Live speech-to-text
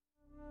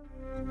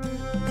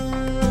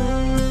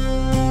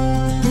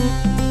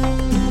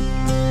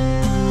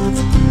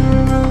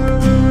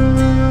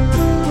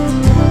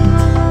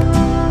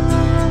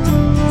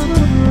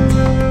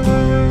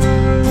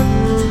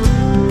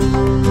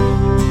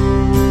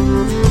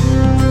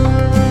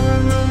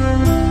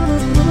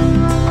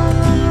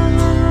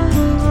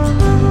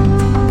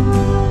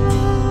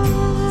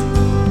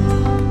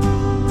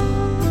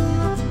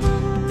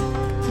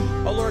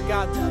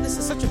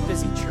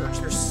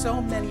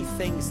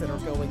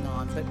going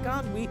on. But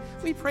God,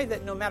 we pray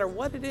that no matter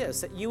what it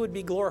is, that you would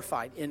be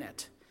glorified in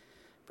it.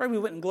 Pray we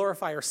wouldn't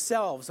glorify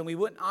ourselves and we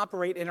wouldn't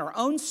operate in our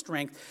own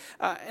strength.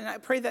 And I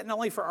pray that not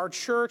only for our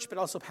church, but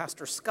also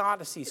Pastor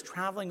Scott as he's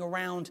traveling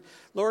around.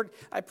 Lord,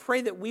 I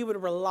pray that we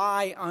would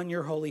rely on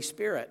your Holy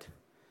Spirit.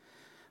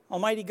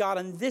 Almighty God,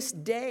 on this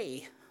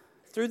day,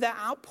 through the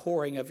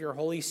outpouring of your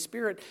Holy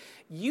Spirit,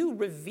 you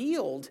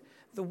revealed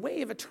the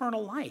way of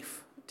eternal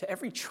life to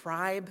every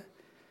tribe,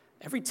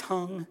 every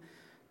tongue,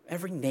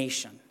 every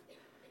nation.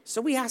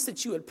 So we ask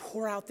that you would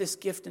pour out this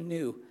gift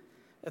anew,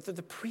 that through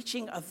the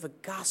preaching of the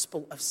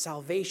gospel of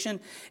salvation,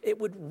 it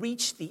would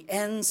reach the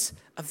ends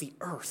of the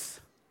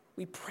earth.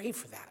 We pray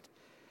for that.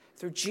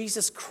 Through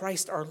Jesus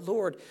Christ our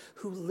Lord,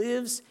 who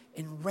lives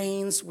and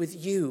reigns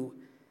with you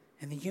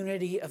in the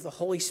unity of the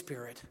Holy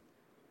Spirit,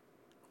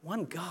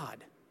 one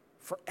God,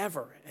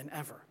 forever and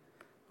ever.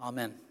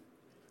 Amen.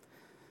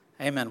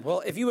 Amen.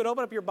 Well, if you would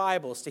open up your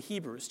Bibles to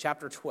Hebrews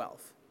chapter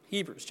 12.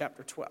 Hebrews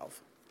chapter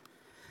 12.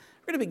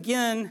 We're going to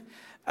begin,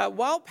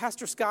 while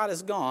Pastor Scott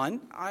is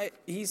gone,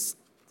 he's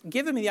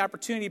given me the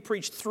opportunity to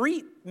preach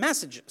 3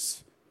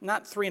 messages.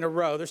 Not 3 in a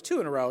row. There's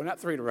 2 in a row, not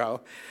 3 in a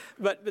row.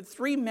 But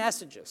 3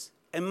 messages.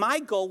 And my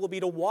goal will be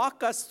to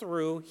walk us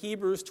through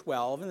Hebrews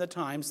 12 in the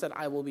times that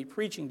I will be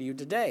preaching to you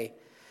today.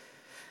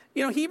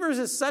 You know, Hebrews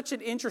is such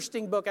an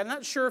interesting book. I'm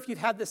not sure if you've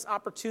had this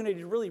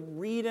opportunity to really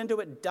read into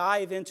it,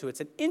 dive into it.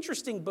 It's an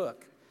interesting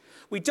book.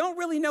 We don't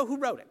really know who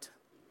wrote it.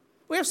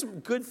 We have some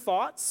good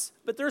thoughts,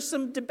 but there's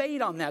some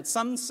debate on that.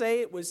 Some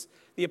say it was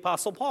the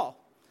Apostle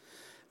Paul.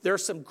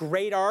 There's some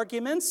great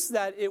arguments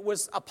that it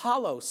was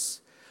Apollos,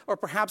 or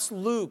perhaps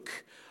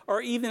Luke,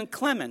 or even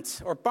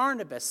Clement, or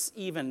Barnabas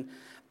even.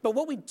 But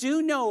what we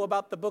do know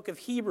about the book of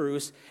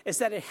Hebrews is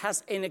that it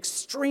has an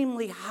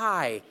extremely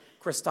high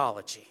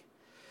Christology.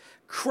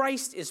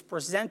 Christ is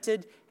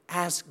presented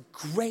as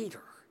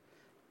greater,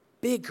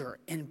 bigger,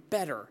 and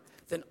better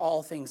than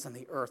all things on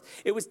the earth.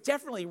 It was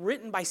definitely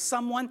written by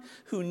someone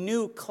who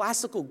knew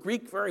classical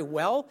Greek very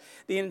well.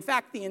 In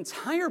fact, the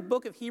entire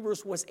book of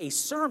Hebrews was a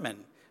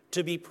sermon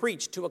to be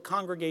preached to a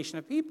congregation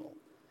of people.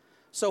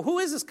 So who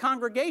is this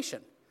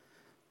congregation?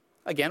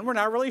 Again, we're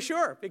not really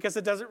sure because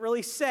it doesn't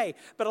really say.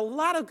 But a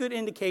lot of good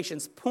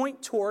indications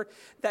point toward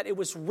that it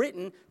was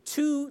written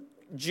to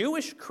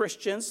Jewish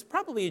Christians,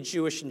 probably a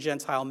Jewish and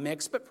Gentile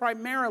mix, but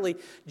primarily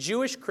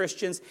Jewish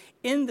Christians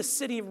in the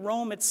city of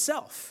Rome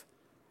itself.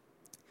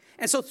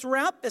 And so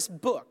throughout this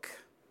book,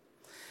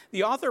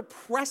 the author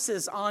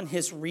presses on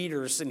his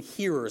readers and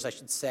hearers, I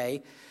should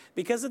say,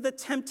 because of the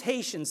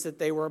temptations that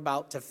they were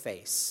about to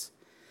face.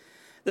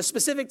 The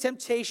specific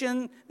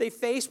temptation they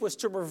faced was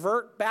to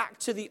revert back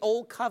to the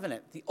old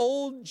covenant, the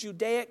old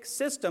Judaic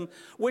system,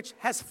 which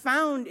has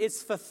found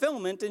its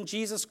fulfillment in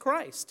Jesus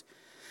Christ.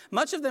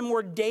 Much of them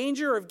were in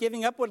danger of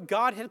giving up what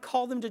God had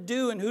called them to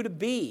do and who to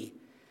be.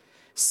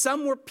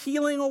 Some were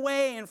peeling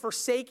away and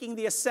forsaking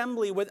the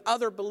assembly with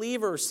other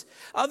believers.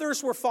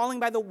 Others were falling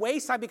by the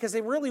wayside because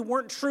they really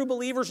weren't true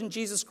believers in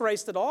Jesus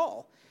Christ at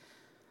all.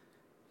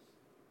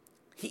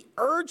 He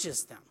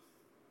urges them,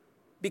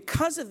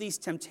 because of these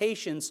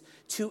temptations,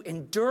 to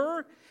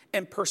endure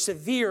and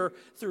persevere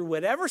through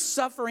whatever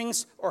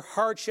sufferings or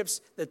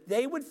hardships that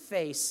they would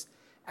face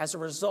as a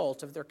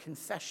result of their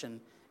confession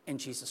in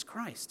Jesus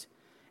Christ.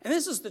 And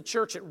this is the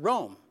church at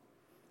Rome.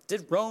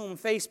 Did Rome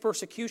face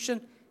persecution?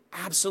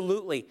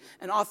 Absolutely,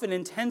 and often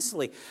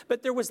intensely.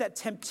 But there was that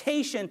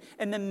temptation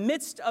in the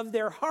midst of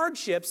their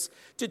hardships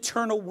to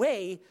turn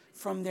away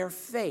from their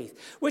faith,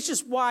 which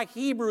is why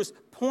Hebrews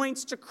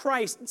points to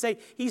Christ and say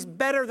he's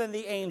better than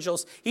the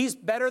angels. He's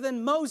better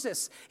than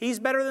Moses. He's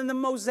better than the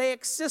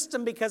Mosaic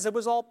system because it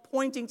was all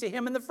pointing to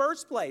him in the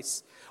first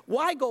place.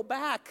 Why go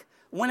back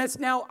when it's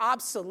now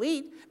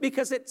obsolete?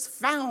 Because it's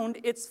found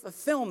its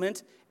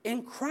fulfillment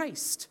in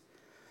Christ.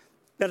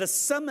 Now, to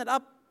sum it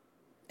up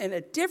in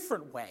a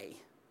different way,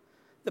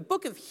 the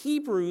book of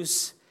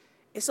Hebrews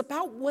is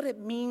about what it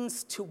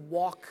means to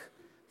walk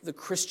the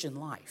Christian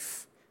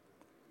life,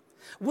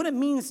 what it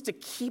means to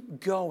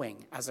keep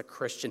going as a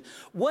Christian,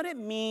 what it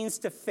means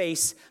to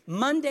face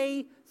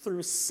Monday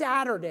through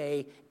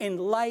Saturday in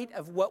light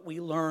of what we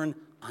learn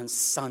on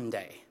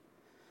Sunday.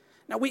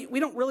 Now, we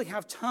don't really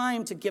have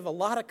time to give a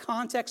lot of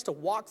context to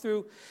walk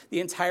through the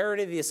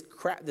entirety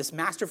of this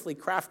masterfully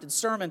crafted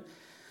sermon,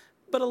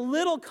 but a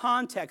little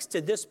context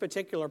to this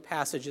particular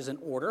passage is in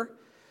order.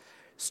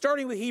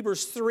 Starting with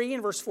Hebrews 3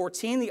 and verse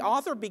 14, the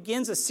author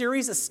begins a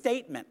series of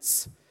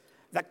statements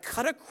that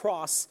cut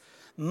across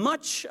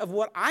much of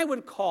what I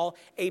would call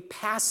a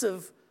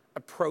passive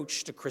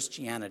approach to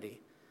Christianity.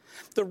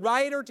 The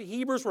writer to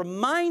Hebrews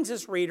reminds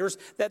his readers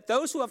that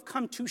those who have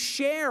come to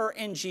share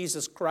in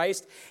Jesus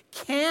Christ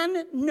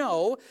can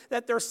know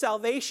that their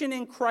salvation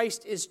in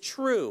Christ is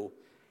true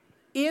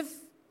if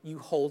you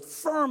hold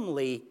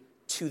firmly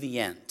to the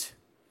end.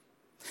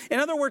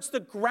 In other words, the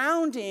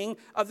grounding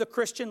of the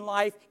Christian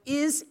life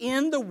is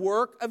in the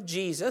work of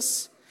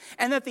Jesus,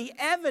 and that the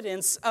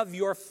evidence of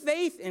your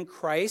faith in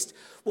Christ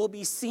will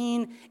be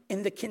seen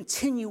in the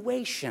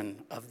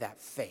continuation of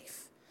that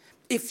faith.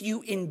 If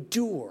you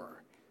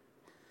endure.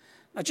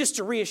 Now, just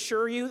to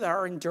reassure you that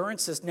our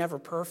endurance is never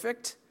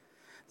perfect,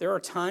 there are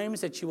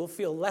times that you will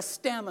feel less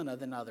stamina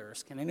than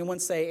others. Can anyone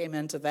say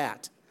amen to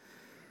that?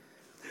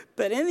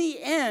 But in the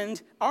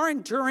end, our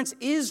endurance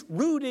is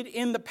rooted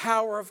in the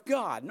power of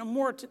God. No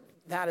more to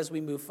that as we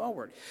move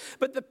forward.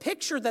 But the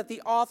picture that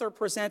the author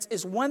presents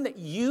is one that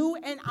you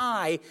and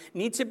I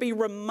need to be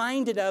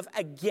reminded of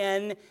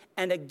again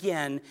and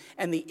again.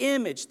 And the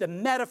image, the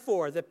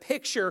metaphor, the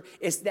picture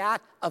is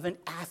that of an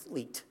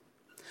athlete,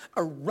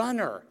 a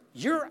runner.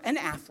 You're an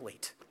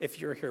athlete if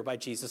you're here by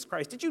Jesus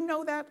Christ. Did you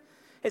know that?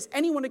 Has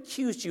anyone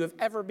accused you of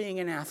ever being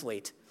an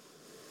athlete?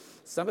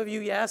 Some of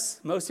you, yes.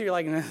 Most of you are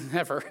like,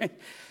 never.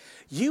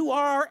 You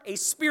are a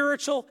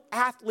spiritual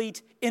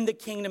athlete in the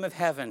kingdom of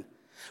heaven.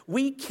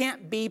 We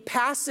can't be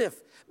passive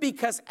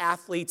because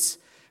athletes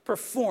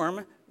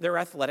perform their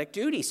athletic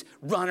duties.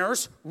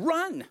 Runners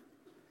run.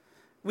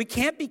 We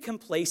can't be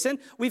complacent.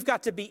 We've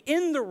got to be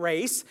in the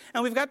race,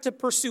 and we've got to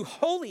pursue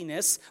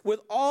holiness with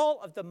all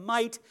of the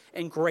might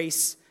and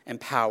grace and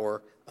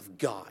power of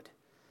God.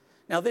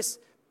 Now, this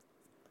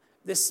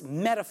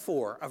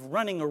metaphor of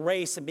running a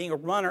race and being a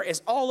runner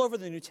is all over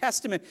the New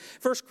Testament.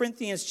 1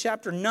 Corinthians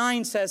chapter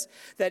 9 says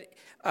that,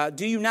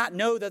 do you not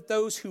know that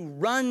those who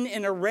run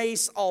in a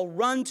race all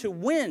run to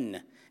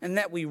win, and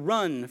that we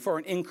run for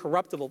an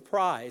incorruptible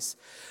prize?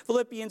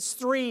 Philippians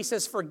 3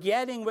 says,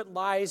 forgetting what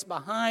lies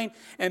behind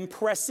and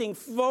pressing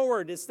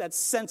forward. It's that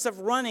sense of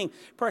running,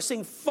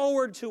 pressing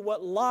forward to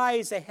what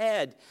lies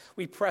ahead.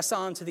 We press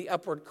on to the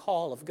upward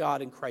call of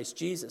God in Christ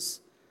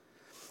Jesus.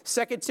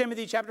 2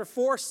 Timothy chapter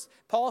 4,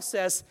 Paul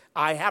says,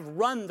 I have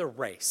run the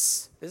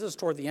race. This is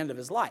toward the end of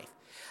his life.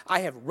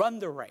 I have run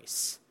the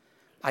race.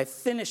 I've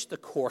finished the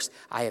course.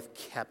 I have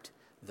kept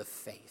the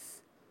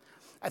faith.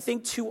 I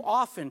think too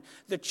often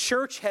the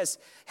church has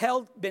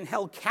been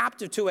held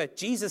captive to a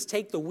Jesus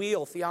take the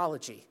wheel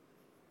theology.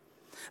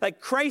 Like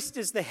Christ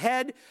is the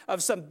head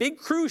of some big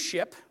cruise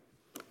ship,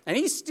 and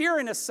he's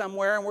steering us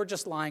somewhere, and we're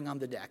just lying on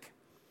the deck.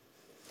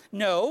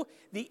 No,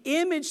 the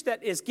image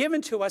that is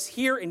given to us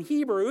here in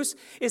Hebrews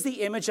is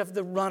the image of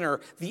the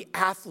runner, the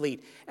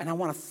athlete. And I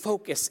want to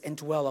focus and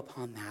dwell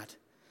upon that.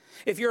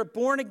 If you're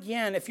born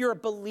again, if you're a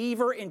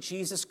believer in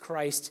Jesus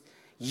Christ,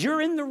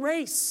 you're in the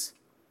race.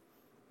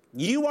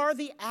 You are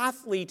the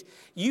athlete.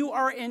 You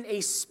are in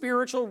a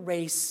spiritual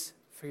race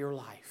for your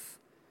life.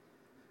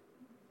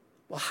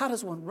 Well, how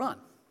does one run?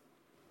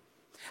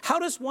 How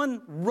does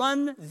one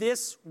run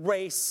this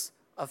race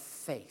of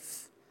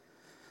faith?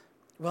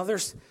 Well,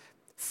 there's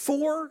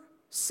 4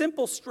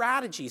 simple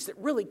strategies that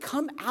really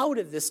come out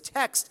of this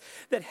text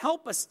that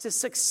help us to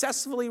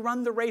successfully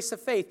run the race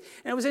of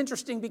faith. And it was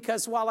interesting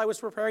because while I was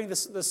preparing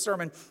this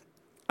sermon,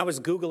 I was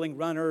Googling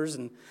runners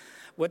and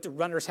what do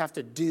runners have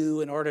to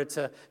do in order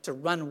to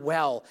run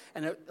well.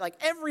 And like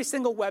every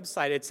single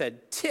website, it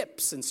said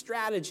tips and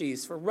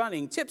strategies for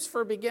running, tips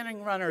for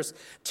beginning runners,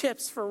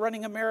 tips for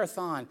running a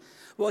marathon.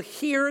 Well,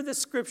 here the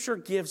scripture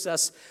gives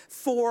us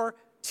 4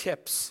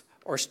 tips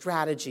or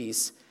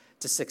strategies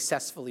to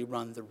successfully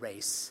run the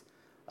race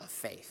of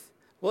faith.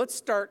 Well, let's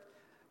start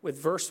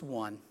with verse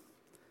 1.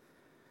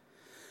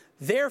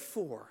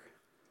 Therefore,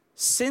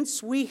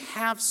 since we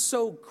have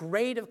so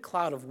great a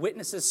cloud of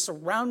witnesses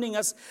surrounding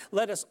us,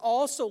 let us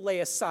also lay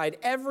aside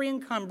every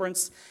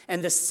encumbrance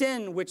and the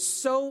sin which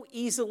so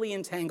easily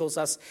entangles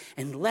us,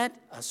 and let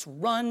us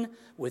run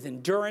with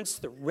endurance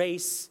the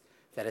race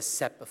that is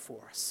set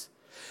before us.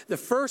 The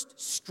first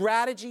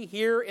strategy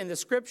here in the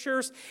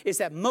scriptures is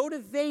that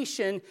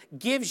motivation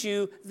gives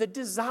you the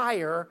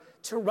desire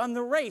to run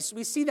the race.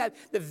 We see that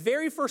the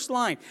very first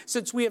line,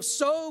 since we have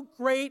so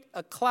great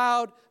a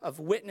cloud of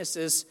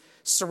witnesses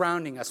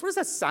surrounding us. What does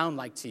that sound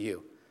like to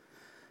you?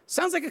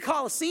 Sounds like a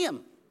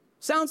coliseum.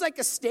 Sounds like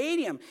a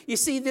stadium. You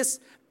see, this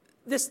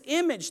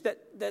image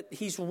that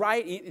he's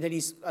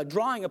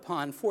drawing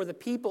upon for the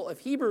people of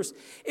Hebrews,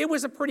 it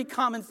was a pretty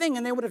common thing,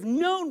 and they would have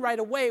known right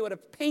away, would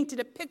have painted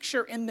a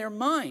picture in their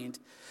mind.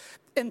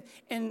 And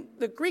in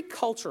the Greek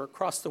culture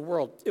across the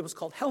world, it was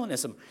called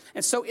Hellenism.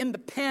 And so in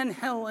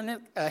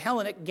the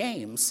Hellenic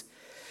Games,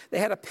 they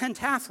had a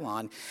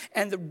pentathlon,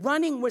 and the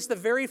running was the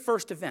very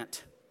first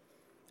event.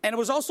 And it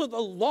was also the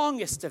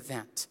longest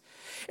event.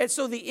 And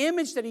so the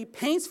image that he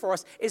paints for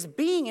us is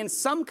being in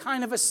some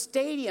kind of a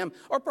stadium,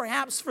 or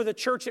perhaps for the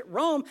church at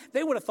Rome,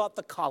 they would have thought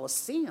the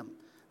Colosseum,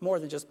 more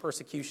than just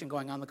persecution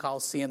going on in the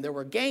Colosseum. There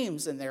were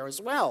games in there as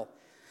well.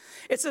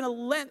 It's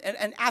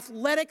an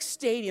athletic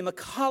stadium, a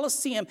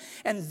Colosseum,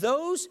 and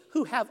those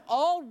who have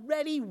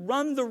already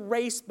run the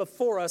race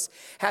before us,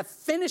 have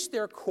finished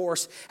their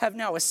course, have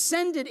now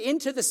ascended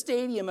into the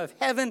stadium of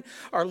heaven,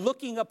 are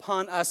looking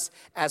upon us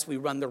as we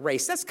run the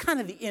race. That's kind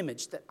of the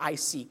image that I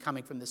see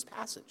coming from this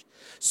passage.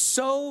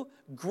 So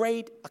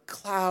great a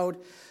cloud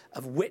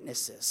of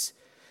witnesses.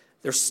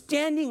 They're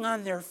standing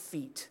on their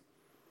feet,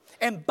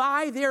 and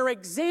by their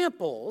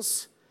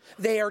examples,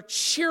 they are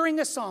cheering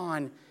us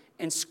on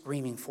and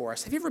screaming for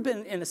us. Have you ever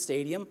been in a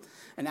stadium,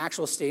 an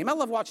actual stadium? I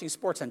love watching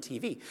sports on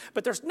TV,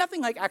 but there's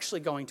nothing like actually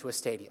going to a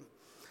stadium.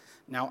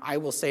 Now, I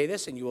will say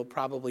this, and you will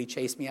probably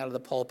chase me out of the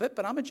pulpit,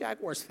 but I'm a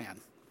Jaguars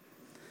fan.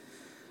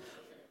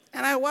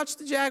 And I watch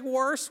the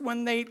Jaguars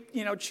when they,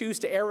 choose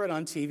to air it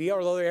on TV,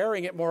 although they're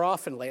airing it more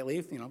often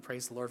lately.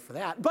 Praise the Lord for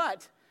that.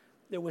 But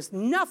there was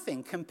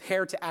nothing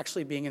compared to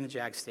actually being in the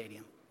Jag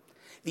Stadium.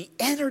 The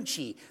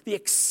energy, the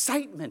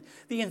excitement,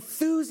 the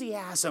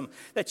enthusiasm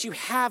that you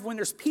have when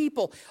there's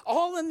people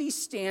all in these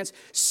stands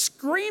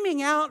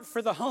screaming out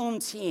for the home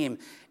team.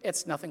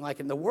 It's nothing like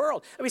it in the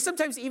world. I mean,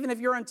 sometimes even if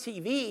you're on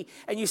TV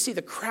and you see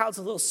the crowd's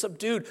a little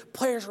subdued,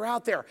 players are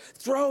out there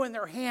throwing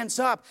their hands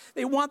up.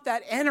 They want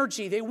that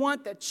energy. They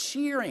want that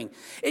cheering.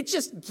 It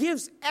just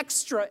gives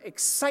extra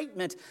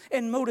excitement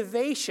and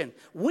motivation,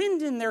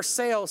 wind in their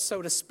sails,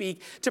 so to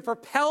speak, to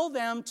propel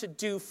them to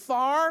do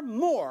far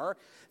more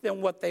than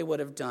what they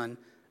would have done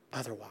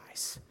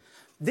otherwise.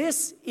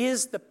 This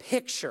is the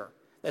picture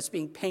that's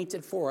being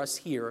painted for us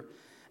here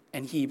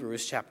in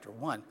Hebrews chapter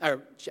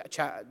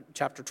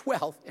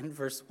 12 and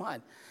verse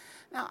 1.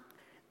 Now,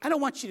 I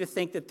don't want you to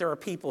think that there are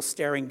people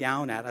staring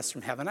down at us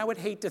from heaven. I would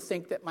hate to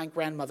think that my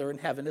grandmother in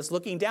heaven is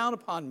looking down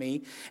upon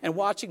me and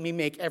watching me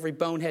make every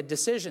bonehead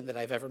decision that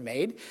I've ever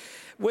made.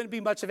 Wouldn't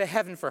be much of a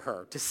heaven for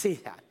her to see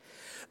that.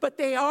 But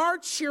they are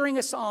cheering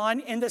us on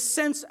in the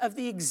sense of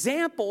the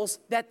examples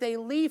that they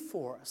leave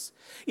for us.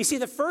 You see,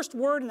 the first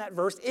word in that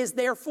verse is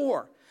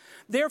therefore.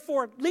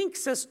 Therefore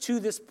links us to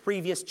this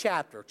previous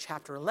chapter,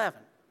 chapter 11.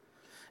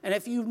 And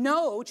if you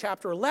know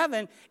chapter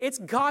 11, it's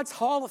God's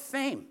Hall of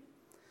Fame.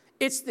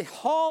 It's the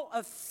Hall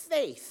of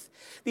Faith.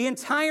 The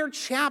entire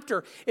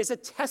chapter is a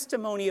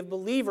testimony of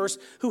believers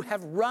who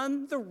have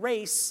run the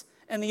race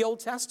in the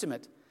Old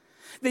Testament.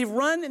 They've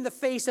run in the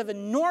face of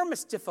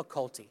enormous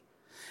difficulty,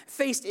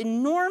 faced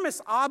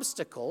enormous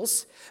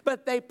obstacles,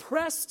 but they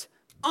pressed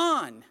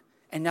on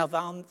and now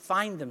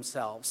find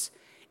themselves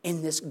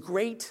in this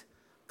great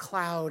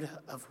cloud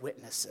of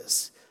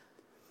witnesses.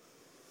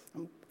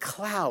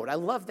 Cloud, I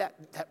love that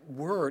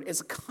word.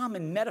 It's a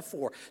common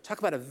metaphor. Talk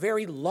about a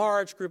very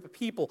large group of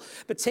people,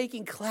 but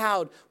taking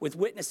cloud with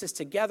witnesses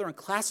together in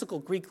classical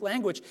Greek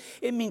language,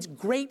 it means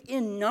great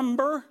in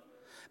number,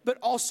 but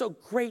also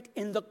great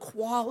in the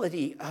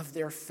quality of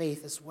their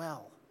faith as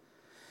well.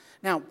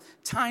 Now,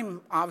 time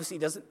obviously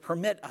doesn't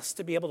permit us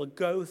to be able to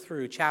go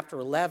through chapter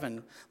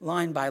 11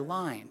 line by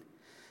line.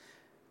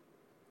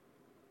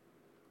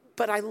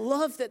 But I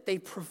love that they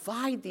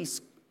provide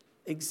these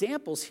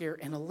examples here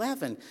in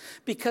 11,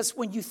 because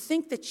when you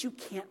think that you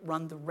can't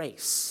run the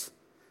race,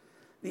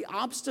 the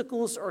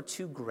obstacles are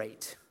too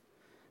great,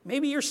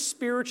 maybe you're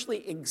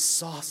spiritually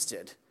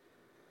exhausted,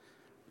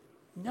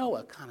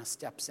 Noah kind of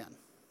steps in.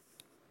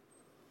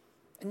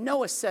 And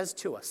Noah says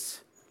to us,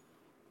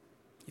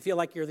 you feel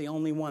like you're the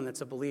only one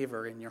that's a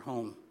believer in your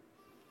home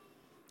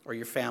or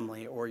your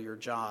family or your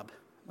job.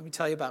 Let me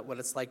tell you about what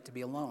it's like to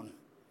be alone.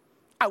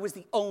 I was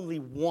the only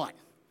one.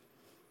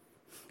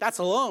 That's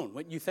alone,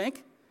 wouldn't you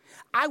think?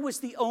 I was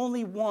the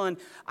only one.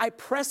 I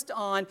pressed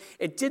on.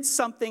 It did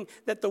something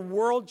that the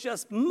world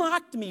just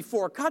mocked me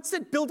for. God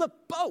said, build a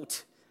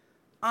boat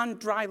on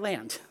dry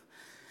land.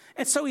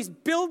 And so he's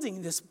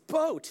building this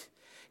boat.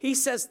 He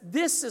says,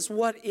 this is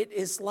what it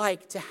is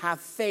like to have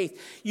faith.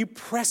 You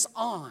press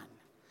on.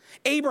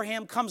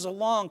 Abraham comes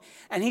along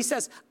and he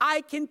says,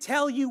 I can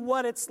tell you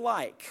what it's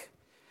like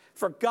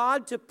for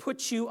God to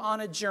put you on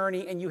a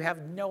journey and you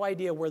have no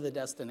idea where the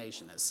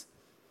destination is.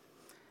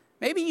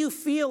 Maybe you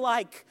feel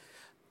like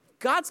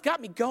God's got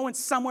me going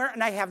somewhere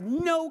and I have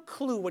no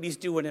clue what he's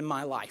doing in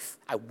my life.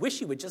 I wish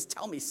he would just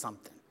tell me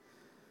something.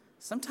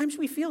 Sometimes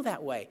we feel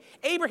that way.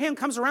 Abraham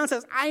comes around and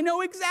says, I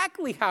know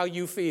exactly how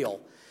you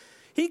feel.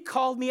 He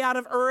called me out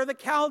of Ur of the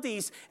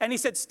Chaldees and he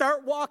said,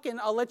 start walking.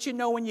 I'll let you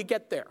know when you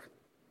get there.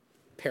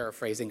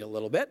 Paraphrasing a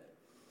little bit.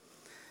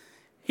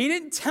 He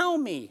didn't tell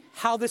me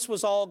how this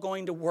was all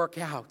going to work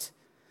out.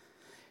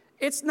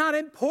 It's not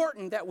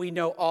important that we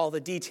know all the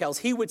details,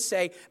 he would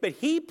say, but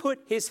he put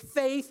his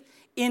faith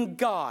in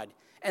God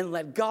and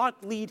let God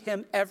lead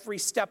him every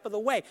step of the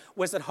way.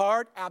 Was it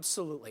hard?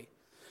 Absolutely.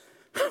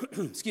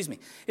 Excuse me.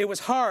 It was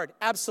hard,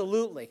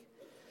 absolutely.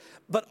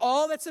 But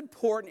all that's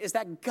important is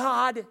that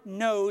God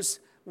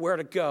knows where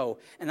to go.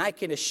 And I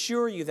can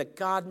assure you that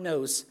God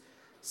knows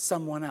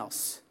someone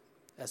else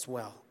as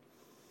well.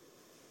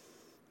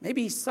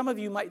 Maybe some of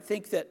you might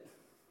think that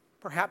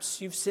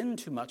perhaps you've sinned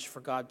too much for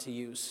God to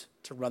use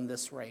to run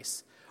this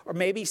race. Or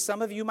maybe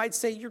some of you might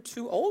say you're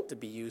too old to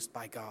be used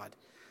by God.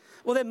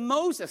 Well, then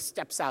Moses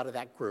steps out of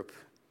that group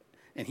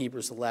in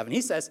Hebrews 11.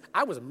 He says,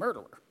 I was a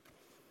murderer,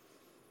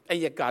 and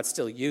yet God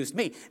still used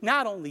me.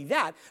 Not only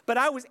that, but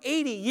I was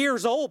 80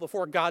 years old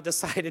before God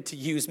decided to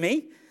use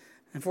me,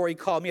 before he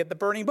called me at the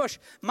burning bush.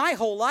 My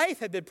whole life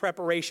had been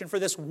preparation for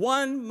this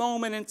one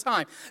moment in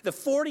time. The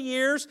 40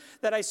 years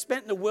that I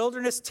spent in the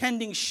wilderness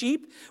tending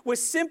sheep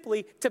was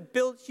simply to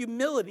build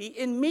humility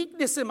and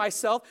meekness in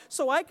myself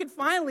so I could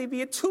finally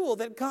be a tool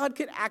that God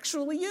could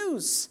actually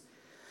use.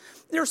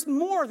 There's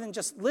more than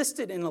just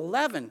listed in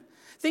 11.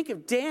 Think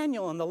of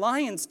Daniel in the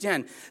lion's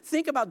den.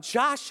 Think about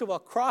Joshua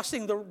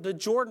crossing the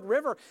Jordan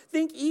River.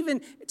 Think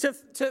even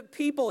to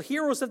people,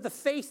 heroes of the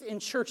faith in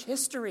church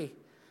history.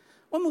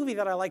 One movie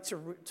that I like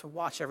to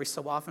watch every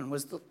so often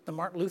was the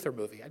Martin Luther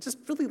movie. I just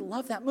really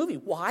love that movie.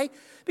 Why?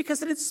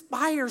 Because it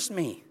inspires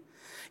me.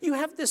 You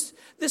have this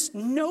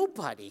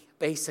nobody,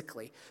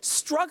 basically,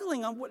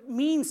 struggling on what it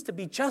means to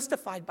be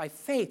justified by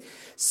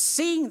faith,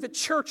 seeing the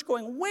church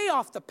going way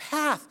off the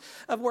path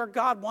of where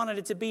God wanted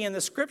it to be in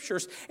the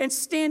scriptures, and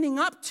standing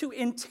up to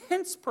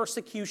intense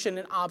persecution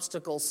and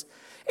obstacles.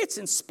 It's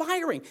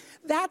inspiring.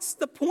 That's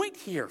the point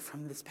here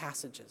from these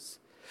passages,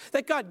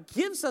 that God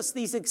gives us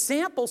these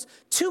examples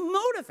to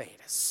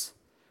motivate us.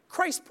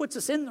 Christ puts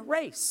us in the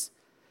race.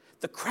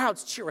 The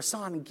crowds cheer us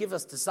on and give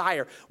us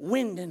desire,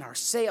 wind in our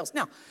sails.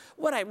 Now,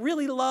 what I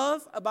really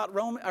love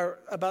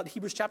about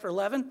Hebrews chapter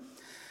 11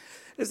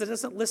 is it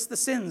doesn't list the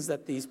sins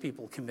that these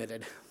people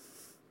committed.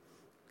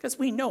 Because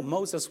we know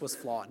Moses was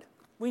flawed.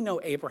 We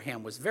know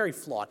Abraham was very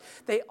flawed.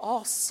 They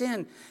all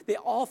sinned. They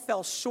all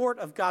fell short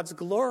of God's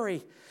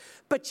glory.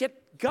 But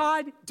yet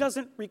God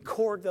doesn't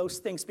record those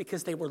things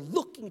because they were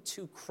looking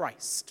to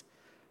Christ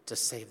to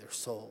save their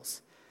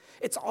souls.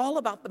 It's all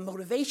about the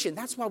motivation.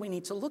 That's why we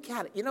need to look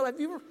at it. You know, have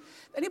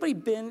anybody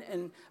been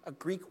in a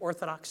Greek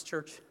Orthodox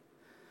church?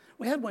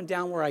 We had one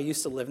down where I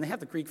used to live, and they have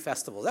the Greek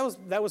festival.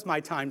 That was my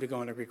time to go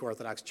into a Greek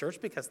Orthodox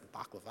church because the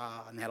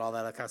baklava and they had all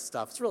that kind of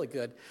stuff. It's really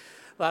good.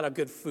 A lot of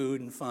good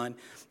food and fun.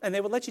 And they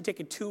would let you take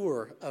a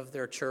tour of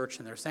their church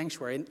and their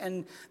sanctuary.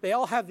 And they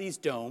all have these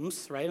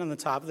domes, right, on the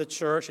top of the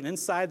church. And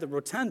inside the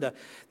rotunda,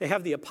 they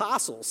have the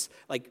apostles,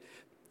 like,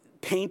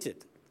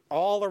 painted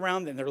all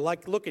around them. They're,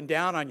 like, looking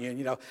down on you. And,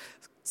 you know,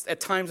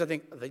 at times I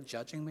think, are they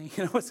judging me?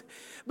 You know,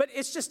 but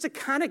it's just to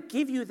kind of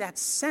give you that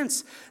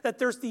sense that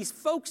there's these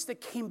folks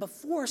that came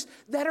before us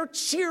that are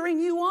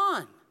cheering you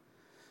on.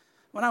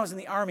 When I was in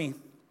the Army,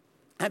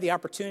 I had the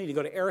opportunity to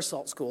go to air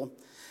assault school.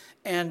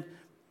 And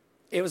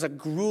it was a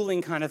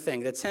grueling kind of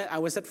thing. I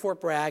was at Fort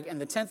Bragg, and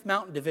the 10th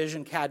Mountain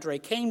Division cadre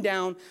came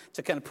down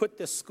to kind of put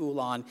this school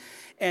on.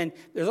 And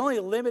there's only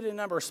a limited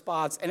number of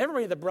spots, and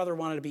everybody and the brother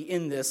wanted to be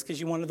in this because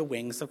you wanted the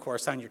wings, of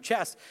course, on your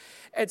chest.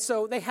 And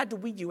so they had to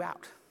weed you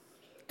out.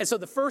 And so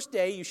the first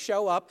day, you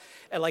show up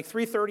at like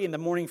 3:30 in the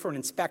morning for an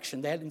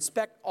inspection. They had to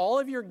inspect all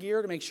of your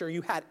gear to make sure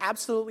you had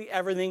absolutely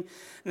everything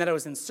and that it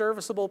was in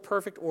serviceable,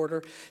 perfect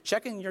order,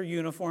 checking your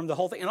uniform, the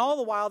whole thing. And all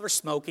the while, they're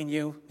smoking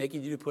you,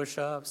 making you do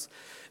push-ups,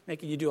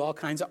 making you do all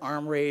kinds of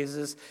arm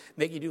raises,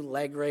 making you do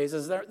leg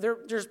raises. They're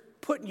just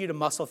putting you to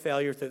muscle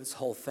failure through this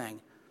whole thing.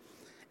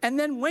 And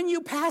then when you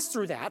pass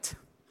through that,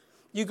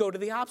 you go to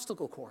the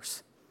obstacle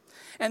course.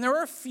 And there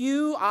were a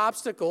few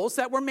obstacles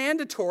that were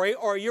mandatory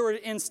or you were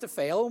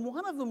insta-fail, and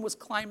one of them was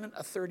climbing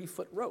a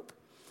 30-foot rope.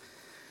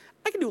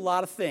 I can do a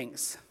lot of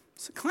things.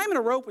 So climbing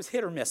a rope was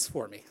hit or miss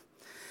for me.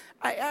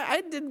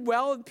 I did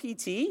well in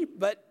PT,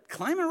 but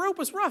climbing a rope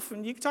was rough.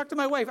 And you can talk to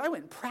my wife. I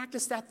went and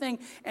practiced that thing,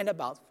 and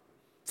about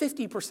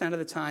 50% of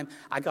the time,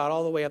 I got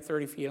all the way up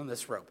 30 feet on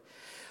this rope.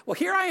 Well,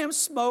 here I am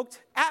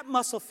smoked at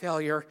muscle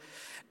failure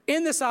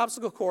in this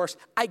obstacle course.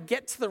 I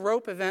get to the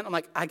rope event. I'm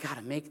like, I got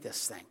to make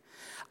this thing.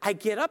 I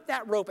get up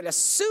that rope, and as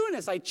soon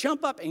as I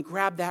jump up and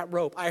grab that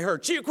rope, I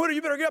heard, Giaquino, you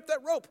better get up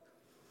that rope.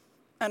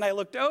 And I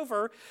looked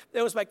over.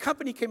 There was my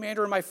company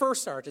commander and my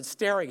first sergeant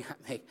staring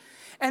at me.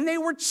 And they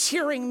were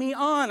cheering me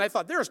on. I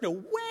thought, there's no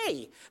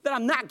way that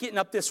I'm not getting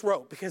up this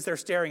rope because they're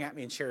staring at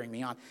me and cheering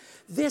me on.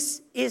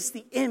 This is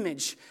the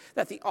image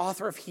that the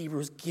author of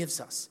Hebrews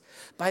gives us.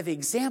 By the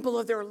example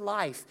of their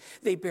life,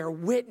 they bear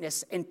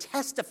witness and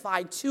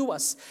testify to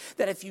us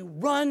that if you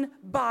run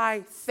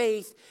by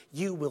faith,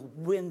 you will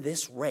win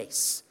this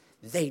race.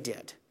 They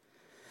did.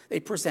 They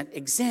present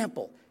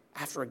example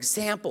after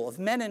example of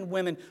men and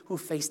women who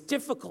face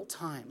difficult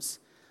times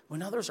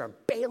when others are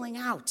bailing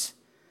out.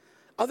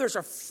 Others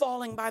are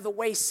falling by the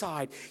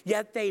wayside,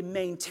 yet they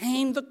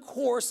maintained the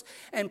course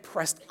and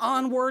pressed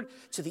onward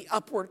to the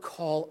upward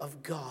call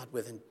of God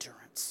with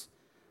endurance.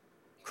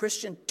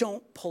 Christian,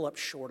 don't pull up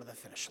short of the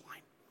finish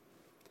line.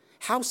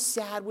 How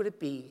sad would it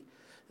be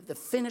if the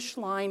finish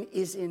line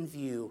is in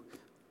view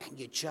and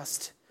you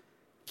just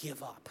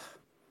give up?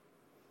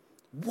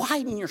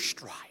 Widen your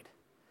stride.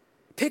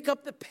 Pick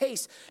up the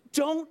pace.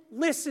 Don't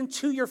listen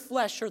to your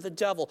flesh or the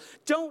devil.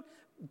 Don't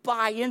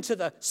buy into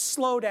the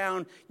slow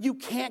down. You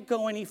can't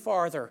go any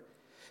farther.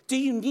 Do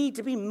you need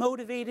to be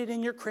motivated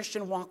in your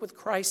Christian walk with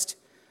Christ?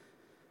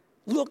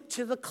 Look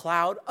to the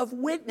cloud of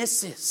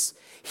witnesses.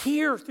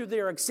 Hear through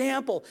their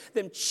example,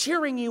 them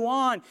cheering you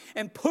on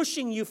and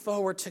pushing you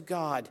forward to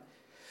God.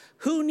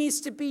 Who needs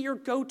to be your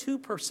go-to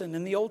person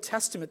in the Old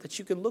Testament that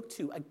you can look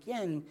to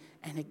again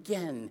and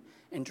again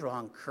and draw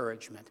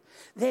encouragement?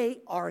 They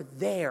are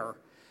there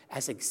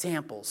as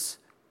examples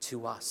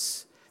to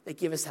us. They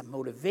give us that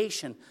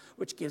motivation,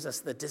 which gives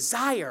us the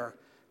desire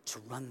to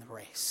run the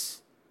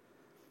race.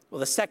 Well,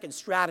 the second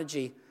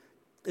strategy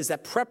is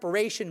that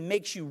preparation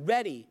makes you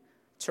ready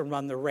to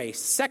run the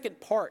race. Second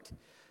part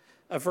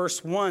of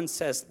verse 1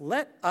 says,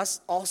 let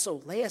us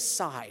also lay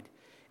aside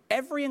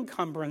every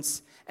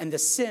encumbrance and the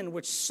sin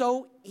which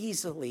so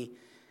easily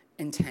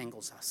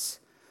entangles us.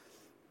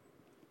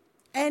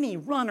 Any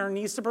runner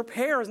needs to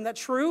prepare, isn't that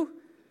true?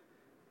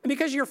 And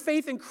because of your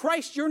faith in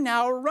Christ, you're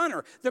now a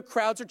runner. The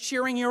crowds are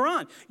cheering you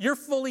on. You're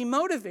fully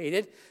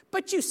motivated,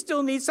 but you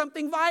still need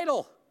something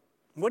vital.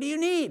 What do you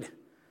need?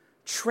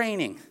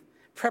 Training,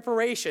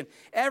 preparation.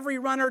 Every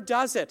runner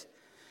does it.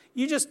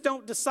 You just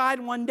don't decide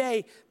one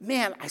day,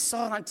 man, I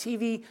saw it on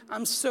TV.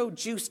 I'm so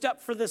juiced up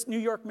for this New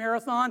York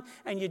Marathon.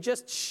 And you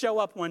just show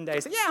up one day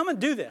and say, yeah, I'm going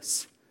to do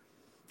this.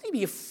 You'd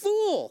be a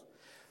fool.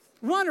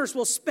 Runners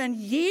will spend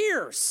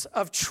years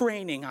of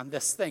training on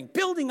this thing,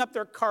 building up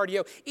their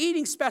cardio,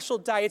 eating special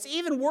diets,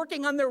 even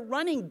working on their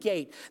running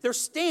gait, their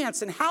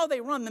stance, and how they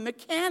run, the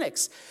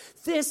mechanics.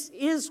 This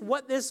is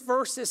what this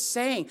verse is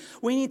saying.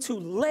 We need to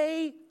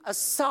lay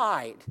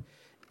aside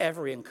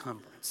every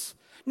encumbrance.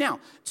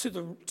 Now, to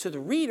the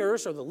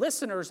readers or the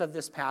listeners of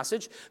this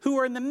passage who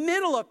are in the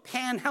middle of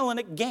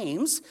Panhellenic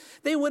games,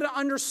 they would have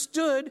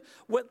understood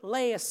what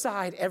lay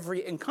aside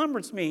every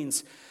encumbrance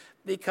means.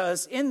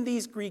 Because in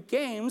these Greek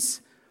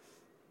games,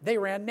 they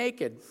ran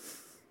naked.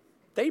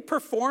 They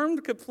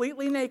performed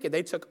completely naked.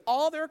 They took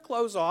all their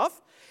clothes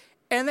off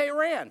and they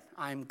ran.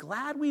 I'm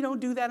glad we don't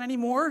do that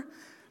anymore.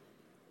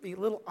 Be a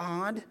little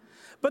odd.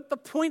 But the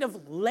point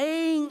of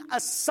laying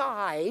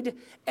aside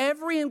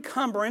every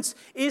encumbrance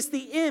is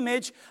the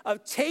image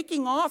of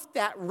taking off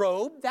that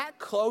robe, that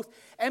cloth,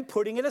 and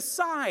putting it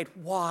aside.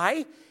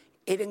 Why?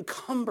 It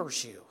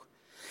encumbers you.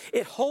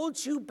 It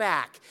holds you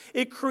back.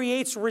 It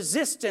creates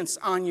resistance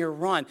on your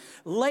run.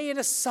 Lay it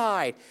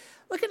aside.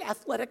 Look at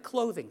athletic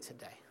clothing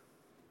today.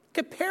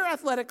 Compare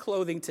athletic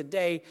clothing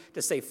today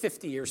to, say,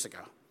 50 years ago.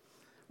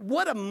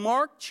 What a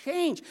marked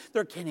change.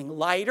 They're getting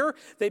lighter.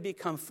 They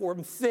become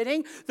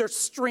form-fitting. They're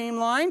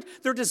streamlined.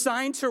 They're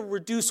designed to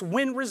reduce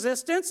wind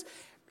resistance.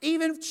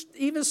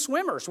 Even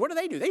swimmers, what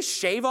do? They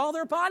shave all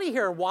their body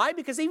hair. Why?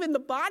 Because even the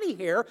body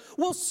hair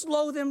will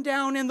slow them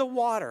down in the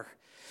water.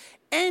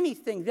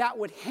 Anything that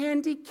would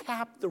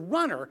handicap the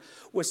runner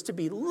was to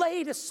be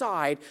laid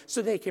aside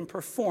so they can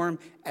perform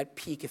at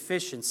peak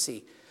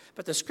efficiency.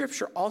 But the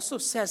scripture also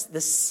says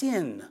the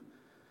sin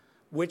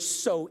which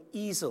so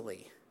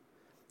easily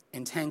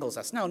entangles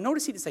us. Now,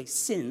 notice he didn't say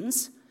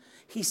sins.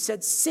 He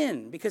said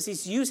sin because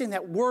he's using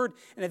that word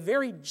in a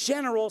very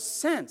general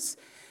sense.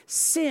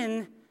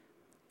 Sin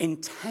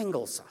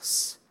entangles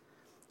us.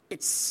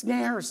 It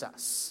snares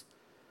us.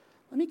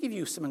 Let me give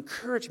you some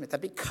encouragement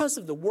that because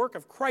of the work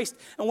of Christ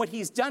and what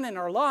he's done in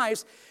our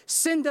lives,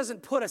 sin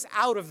doesn't put us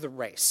out of the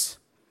race.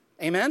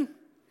 Amen?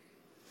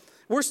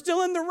 We're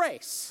still in the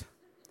race.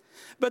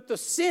 But the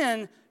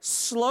sin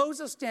slows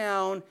us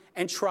down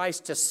and tries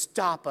to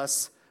stop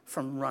us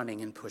from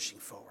running and pushing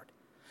forward.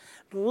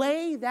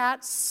 Lay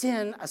that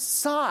sin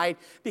aside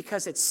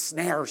because it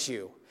snares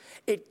you.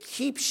 It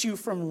keeps you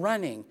from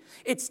running.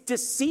 It's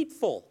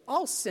deceitful.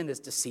 All sin is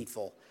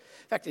deceitful.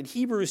 In fact, in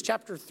Hebrews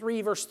chapter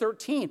 3, verse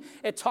 13,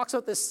 it talks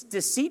about this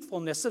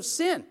deceitfulness of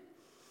sin.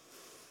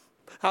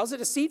 How's it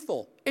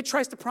deceitful? It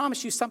tries to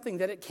promise you something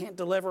that it can't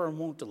deliver and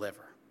won't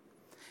deliver.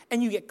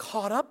 And you get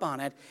caught up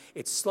on it.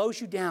 It slows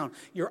you down.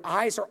 Your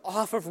eyes are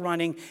off of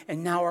running,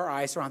 and now our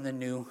eyes are on the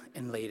new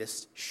and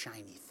latest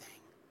shiny thing.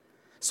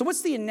 So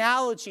what's the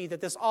analogy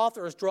that this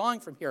author is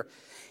drawing from here?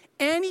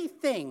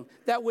 Anything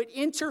that would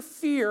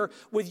interfere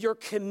with your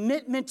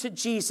commitment to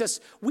Jesus,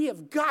 we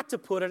have got to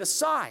put it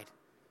aside.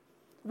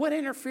 What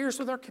interferes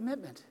with our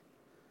commitment?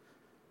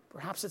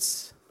 Perhaps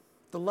it's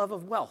the love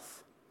of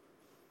wealth.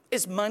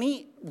 Is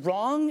money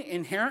wrong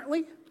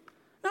inherently?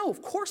 No,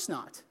 of course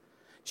not.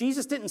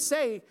 Jesus didn't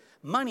say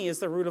money is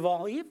the root of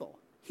all evil.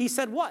 He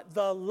said what?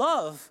 The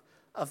love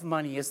of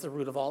money is the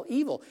root of all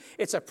evil.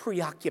 It's a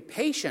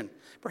preoccupation.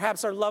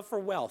 Perhaps our love for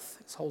wealth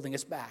is holding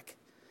us back.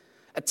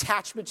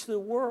 Attachment to the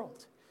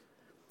world.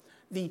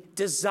 The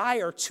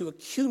desire to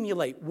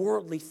accumulate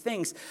worldly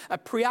things. A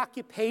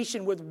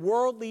preoccupation with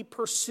worldly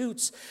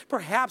pursuits.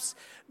 Perhaps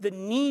the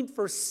need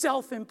for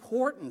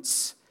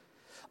self-importance.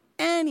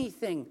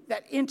 Anything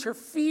that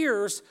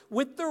interferes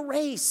with the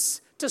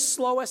race to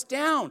slow us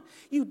down.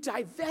 You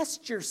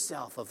divest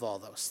yourself of all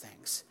those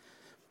things.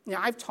 Now,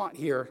 I've taught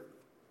here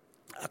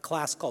a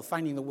class called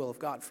Finding the Will of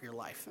God for Your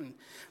Life.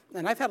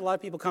 And I've had a lot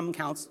of people come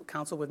and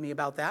counsel with me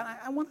about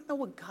that. I want to know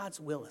what God's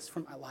will is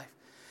for my life.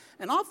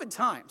 And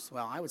oftentimes,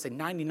 well, I would say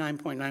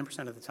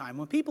 99.9% of the time,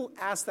 when people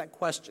ask that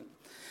question,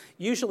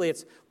 usually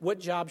it's, what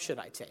job should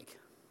I take?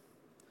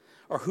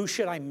 Or who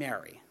should I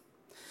marry?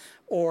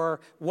 Or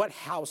what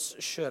house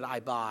should I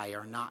buy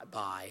or not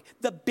buy?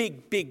 The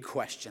big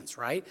questions,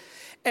 right?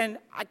 And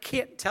I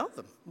can't tell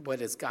them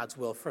what is God's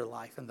will for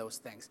life and those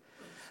things.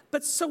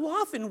 But so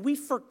often we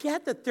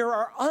forget that there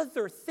are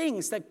other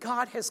things that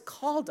God has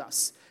called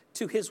us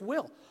to his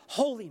will.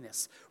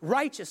 Holiness,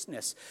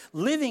 righteousness,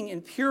 living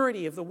in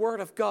purity of the word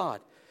of God.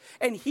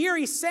 And here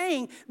he's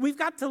saying we've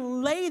got to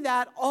lay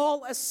that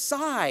all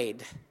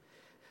aside.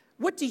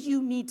 What do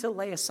you need to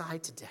lay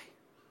aside today?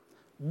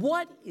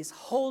 What is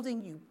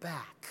holding you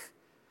back?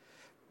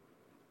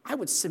 I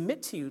would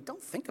submit to you,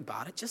 don't think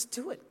about it, just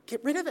do it.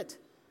 Get rid of it.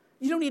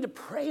 You don't need to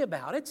pray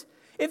about it.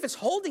 If it's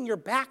holding you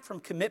back from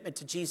commitment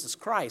to Jesus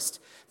Christ,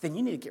 then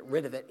you need to get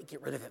rid of it and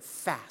get rid of it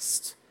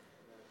fast.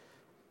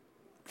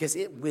 Because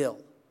it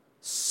will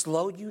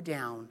slow you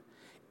down.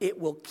 it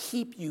will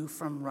keep you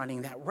from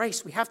running that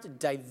race. We have to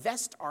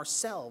divest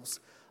ourselves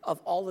of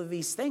all of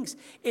these things.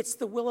 It's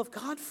the will of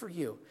God for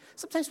you.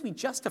 Sometimes we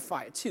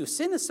justify it too.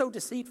 Sin is so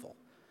deceitful.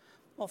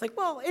 We'll think,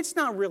 well, it's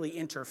not really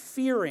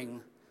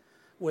interfering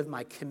with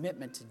my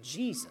commitment to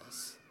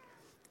Jesus.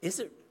 Is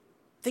it?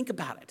 Think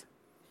about it.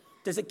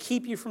 Does it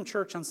keep you from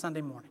church on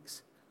Sunday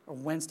mornings or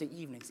Wednesday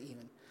evenings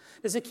even?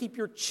 Does it keep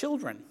your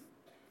children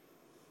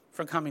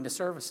from coming to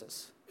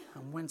services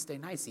on Wednesday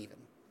nights even?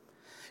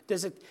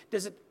 Does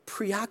it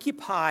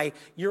preoccupy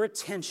your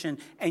attention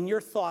and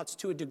your thoughts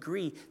to a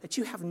degree that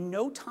you have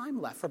no time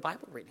left for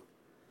Bible reading,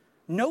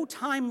 no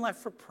time left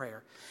for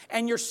prayer,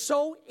 and you're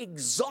so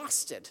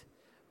exhausted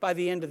by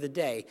the end of the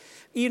day,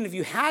 even if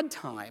you had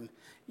time,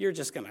 you're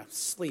just going to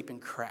sleep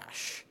and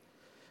crash?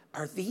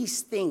 Are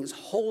these things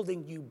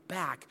holding you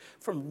back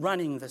from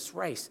running this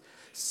race?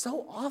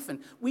 So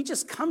often, we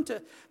come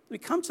to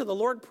the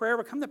Lord in prayer,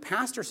 we come to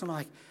pastors, and we're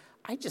like,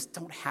 I just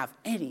don't have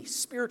any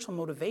spiritual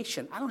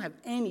motivation. I don't have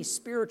any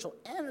spiritual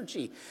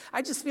energy.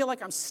 I just feel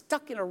like I'm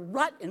stuck in a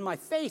rut in my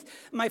faith.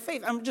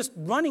 I'm just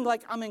running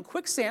like I'm in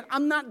quicksand.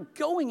 I'm not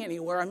going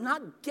anywhere. I'm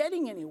not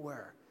getting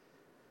anywhere.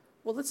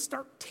 Well, let's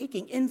start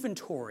taking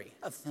inventory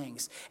of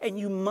things. And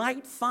you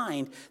might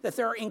find that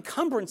there are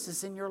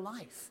encumbrances in your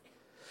life,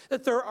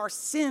 that there are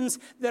sins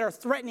that are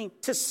threatening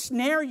to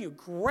snare you,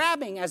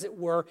 grabbing, as it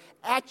were,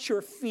 at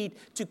your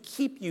feet to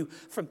keep you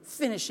from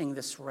finishing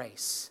this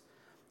race.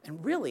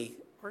 And really,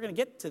 we're going to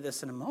get to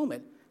this in a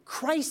moment,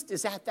 Christ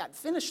is at that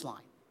finish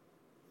line.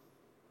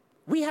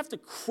 We have to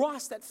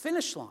cross that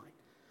finish line.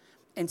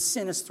 And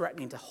sin is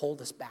threatening to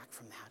hold us back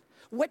from that.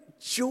 What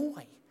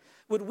joy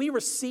would we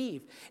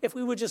receive if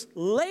we would just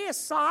lay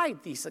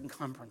aside these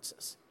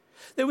encumbrances?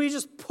 That we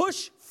just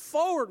push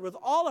forward with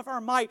all of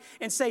our might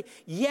and say,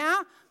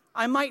 yeah,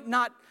 I might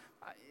not,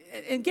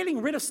 and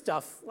getting rid of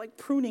stuff like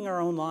pruning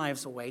our own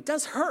lives away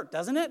does hurt,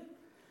 doesn't it?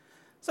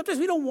 Sometimes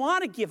we don't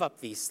want to give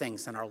up these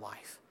things in our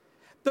life.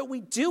 But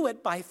we do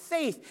it by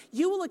faith.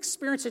 You will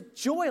experience a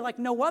joy like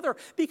no other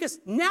because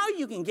now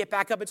you can get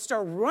back up and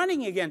start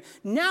running again.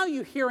 Now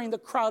you're hearing the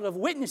crowd of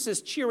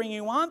witnesses cheering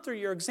you on through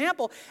your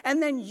example,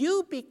 and then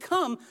you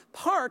become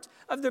part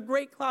of the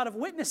great cloud of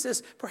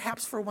witnesses,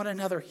 perhaps for one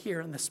another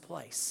here in this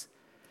place.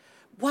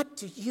 What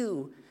do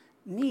you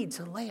need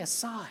to lay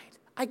aside?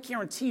 I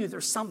guarantee you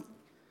there's something.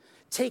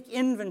 Take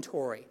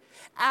inventory.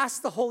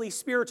 Ask the Holy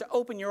Spirit to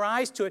open your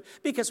eyes to it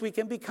because we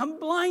can become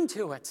blind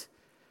to it.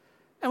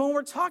 And when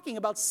we're talking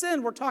about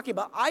sin, we're talking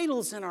about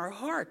idols in our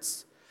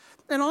hearts.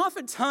 And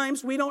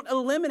oftentimes, we don't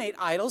eliminate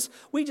idols.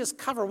 We just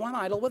cover one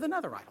idol with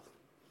another idol.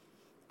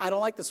 I don't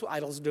like this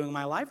idol's doing in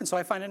my life, and so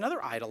I find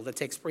another idol that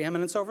takes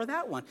preeminence over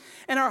that one.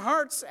 And our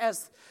hearts,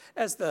 as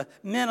the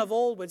men of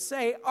old would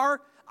say,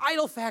 are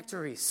idol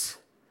factories.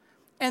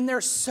 And they're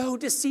so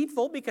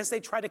deceitful because they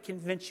try to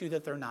convince you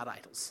that they're not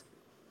idols.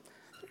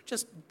 They're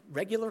just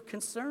regular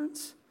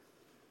concerns.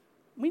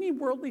 We need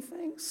worldly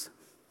things.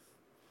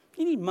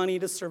 You need money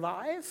to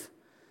survive.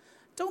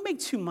 Don't make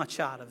too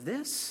much out of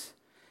this.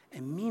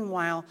 And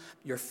meanwhile,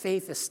 your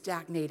faith is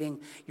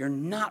stagnating. You're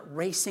not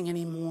racing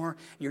anymore.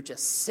 You're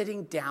just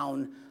sitting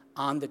down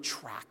on the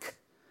track,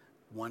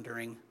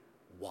 wondering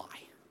why.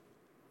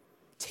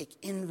 Take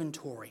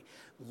inventory.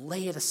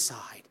 Lay it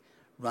aside.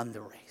 Run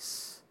the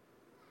race.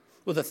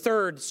 Well, the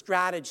third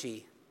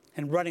strategy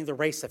in running the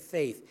race of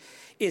faith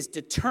is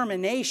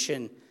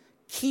determination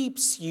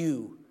keeps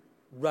you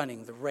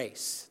running the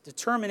race.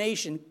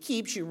 Determination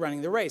keeps you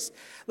running the race.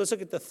 Let's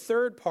look at the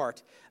third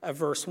part of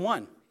verse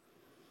 1.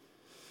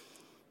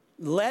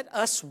 Let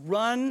us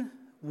run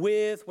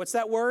with, what's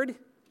that word?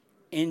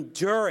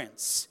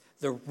 Endurance,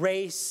 the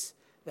race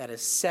that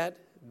is set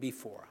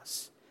before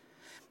us.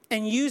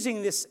 And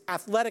using this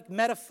athletic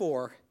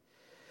metaphor,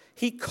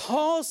 he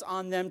calls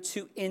on them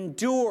to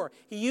endure.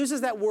 He uses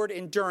that word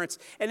endurance.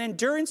 And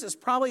endurance is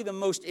probably the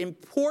most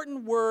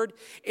important word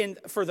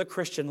for the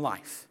Christian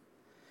life.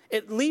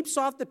 It leaps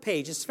off the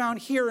page. It's found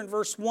here in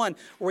verse 1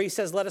 where he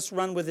says, let us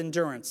run with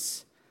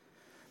endurance.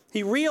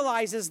 He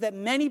realizes that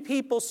many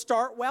people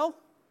start well,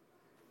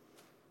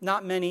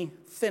 not many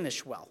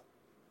finish well.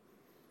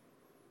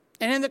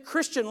 And in the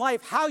Christian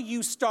life, how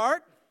you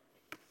start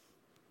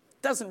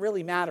doesn't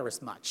really matter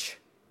as much.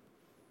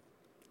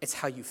 It's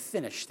how you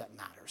finish that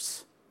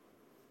matters.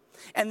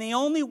 And the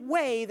only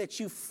way that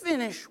you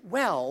finish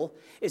well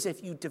is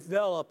if you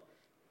develop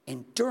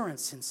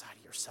endurance inside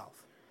of yourself.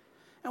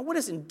 Now, what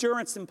does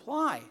endurance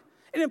imply?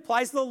 It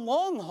implies the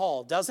long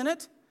haul, doesn't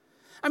it?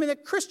 I mean, the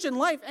Christian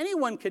life,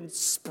 anyone can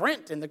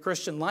sprint in the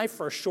Christian life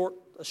for a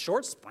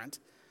short sprint.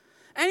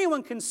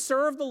 Anyone can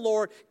serve the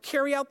Lord,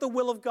 carry out the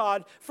will of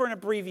God for an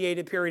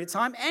abbreviated period of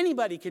time.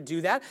 Anybody could do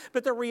that.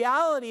 But the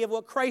reality of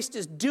what Christ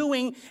is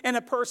doing in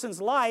a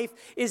person's life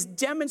is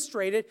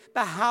demonstrated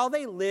by how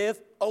they live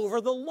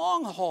over the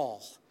long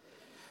haul.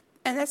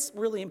 And that's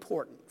really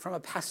important from a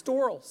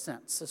pastoral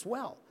sense as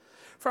well.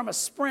 From a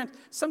sprint,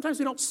 sometimes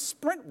we don't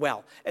sprint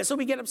well. And so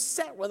we get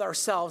upset with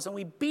ourselves and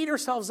we beat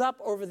ourselves up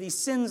over these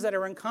sins that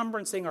are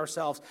encumbering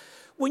ourselves.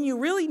 When you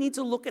really need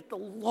to look at the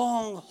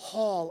long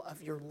haul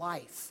of your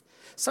life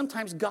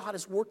Sometimes God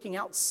is working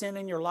out sin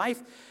in your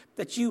life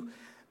that you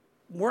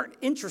weren't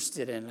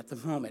interested in at the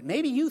moment.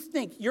 Maybe you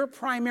think your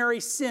primary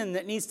sin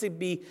that needs to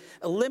be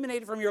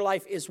eliminated from your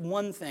life is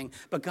one thing,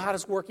 but God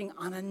is working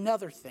on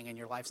another thing in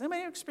your life. Has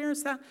anybody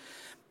experienced that?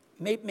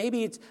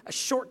 Maybe it's a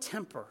short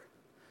temper,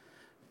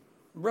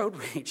 road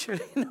rage,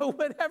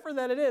 whatever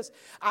that it is.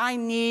 I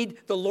need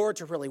the Lord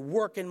to really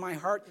work in my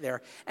heart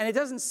there. And it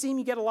doesn't seem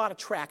you get a lot of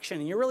traction,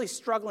 and you're really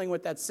struggling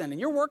with that sin. And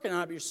you're working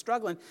on it, but you're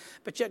struggling.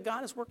 But yet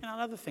God is working on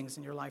other things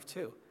in your life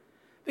too.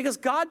 Because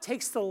God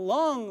takes the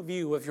long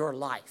view of your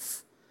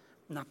life,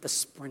 not the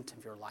sprint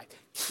of your life.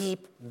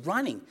 Keep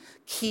running.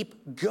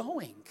 Keep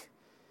going.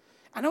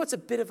 I know it's a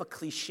bit of a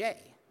cliche,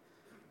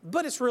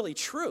 but it's really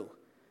true.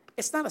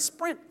 It's not a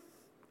sprint.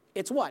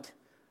 It's what?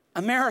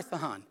 A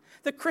marathon.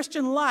 The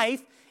Christian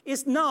life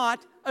is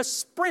not a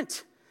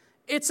sprint.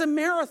 It's a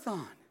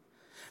marathon.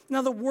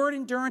 Now, the word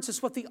endurance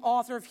is what the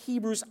author of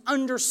Hebrews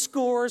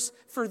underscores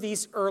for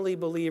these early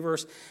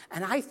believers.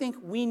 And I think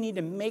we need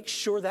to make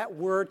sure that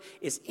word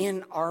is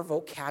in our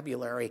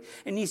vocabulary.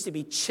 It needs to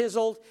be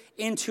chiseled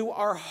into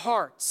our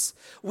hearts.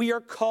 We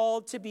are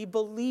called to be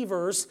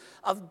believers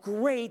of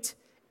great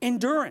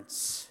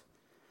endurance.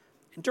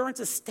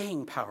 Endurance is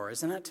staying power,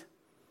 isn't it?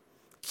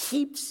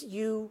 Keeps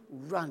you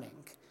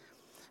running.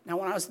 Now,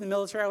 when I was in the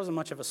military, I wasn't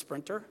much of a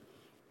sprinter.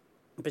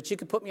 But you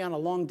could put me on a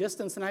long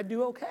distance and I'd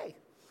do okay.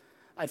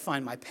 I'd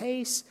find my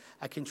pace.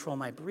 I'd control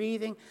my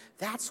breathing.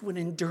 That's what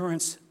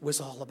endurance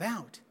was all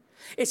about.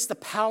 It's the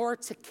power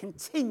to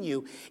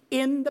continue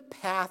in the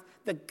path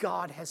that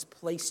God has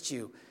placed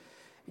you.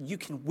 You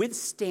can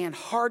withstand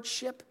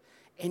hardship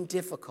and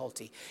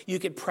difficulty. You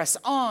can press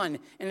on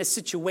in a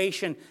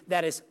situation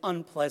that is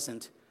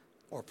unpleasant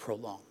or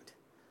prolonged.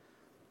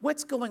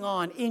 What's going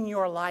on in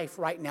your life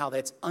right now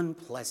that's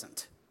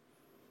unpleasant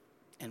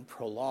and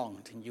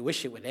prolonged, and you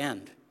wish it would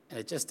end, and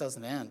it just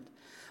doesn't end?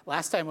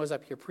 Last time I was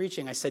up here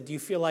preaching, I said, do you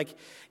feel like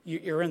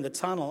you're in the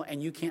tunnel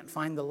and you can't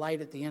find the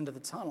light at the end of the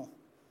tunnel?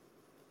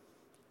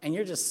 And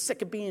you're just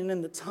sick of being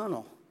in the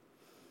tunnel.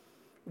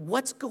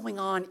 What's going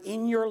on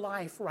in your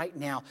life right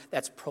now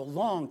that's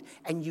prolonged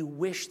and you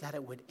wish that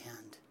it would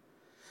end?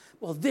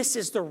 Well, this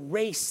is the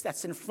race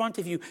that's in front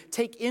of you.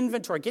 Take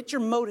inventory. Get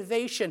your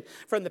motivation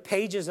from the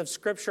pages of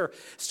Scripture.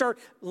 Start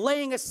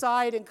laying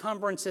aside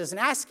encumbrances and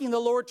asking the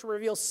Lord to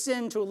reveal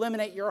sin to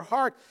eliminate your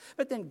heart.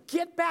 But then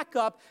get back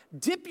up,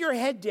 dip your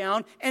head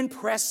down, and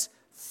press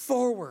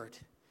forward.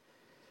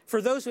 For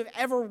those who have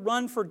ever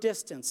run for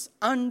distance,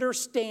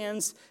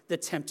 understands the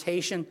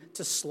temptation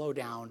to slow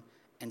down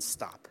and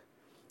stop.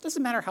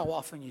 Doesn't matter how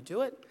often you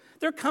do it.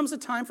 There comes a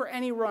time for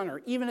any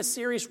runner, even a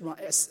serious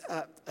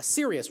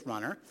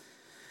runner,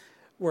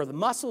 where the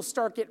muscles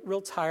start getting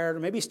real tired or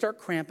maybe start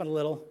cramping a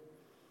little.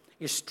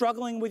 You're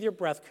struggling with your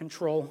breath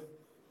control.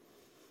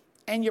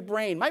 And your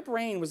brain. My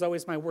brain was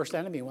always my worst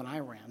enemy when I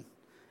ran.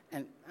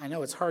 And I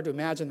know it's hard to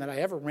imagine that I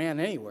ever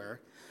ran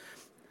anywhere.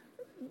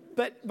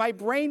 But my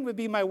brain would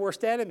be my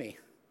worst enemy.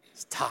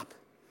 Stop.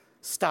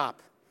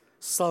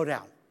 Slow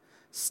down.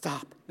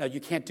 Stop. No, you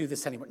can't do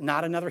this anymore.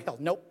 Not another hill.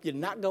 Nope, you're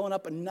not going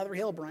up another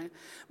hill, Brian.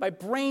 My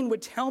brain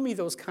would tell me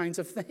those kinds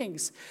of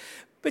things.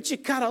 But you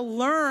got to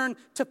learn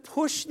to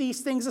push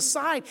these things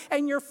aside.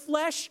 And your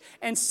flesh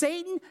and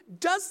Satan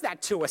does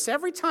that to us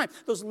every time.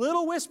 Those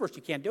little whispers,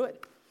 you can't do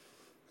it.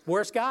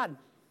 Where's God?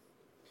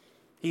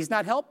 He's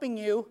not helping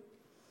you.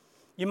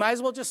 You might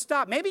as well just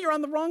stop. Maybe you're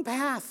on the wrong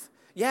path.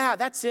 Yeah,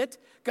 that's it.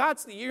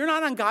 You're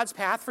not on God's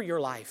path for your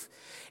life.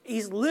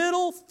 These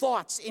little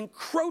thoughts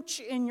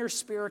encroach in your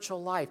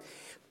spiritual life.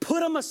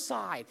 Put them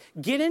aside.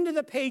 Get into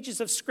the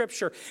pages of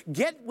Scripture.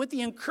 Get with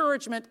the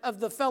encouragement of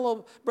the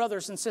fellow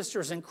brothers and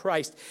sisters in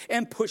Christ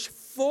and push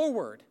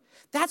forward.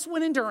 That's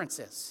what endurance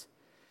is.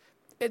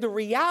 The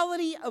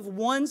reality of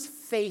one's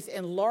faith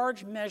in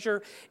large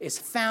measure is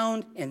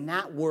found in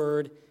that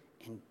word,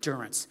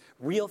 endurance.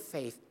 Real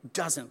faith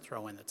doesn't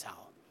throw in the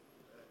towel.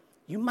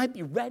 You might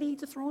be ready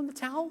to throw in the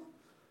towel.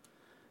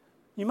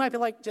 You might be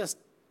like, just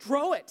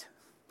throw it.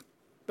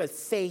 But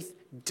faith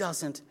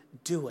doesn't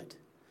do it.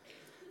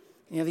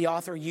 You know, the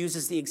author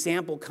uses the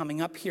example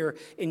coming up here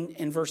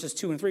in verses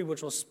 2 and 3,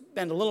 which we'll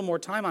spend a little more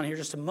time on here in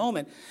just a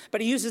moment.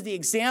 But he uses the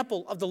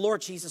example of the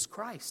Lord Jesus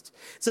Christ.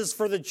 It says,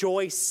 for the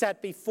joy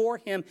set before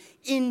him,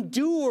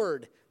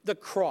 endured the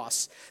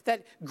cross.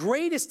 That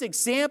greatest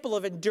example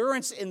of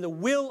endurance in the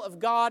will of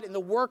God, in the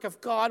work of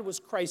God, was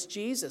Christ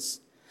Jesus.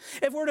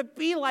 If we're to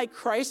be like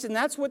Christ, and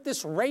that's what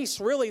this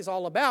race really is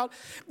all about,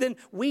 then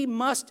we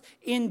must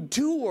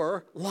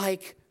endure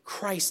like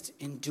Christ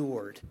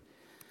endured.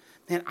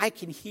 And I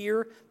can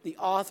hear the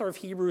author of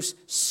Hebrews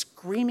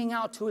screaming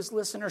out to his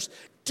listeners,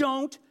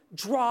 don't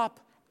drop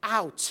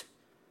out.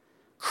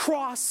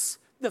 Cross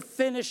the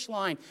finish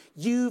line.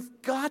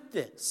 You've got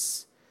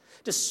this.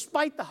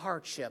 Despite the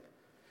hardship,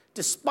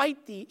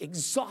 despite the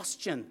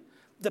exhaustion,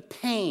 the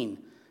pain,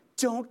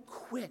 don't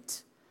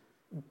quit.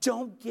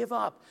 Don't give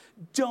up.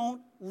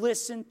 Don't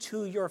listen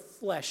to your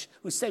flesh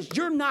who says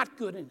you're not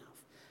good enough.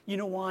 You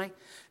know why?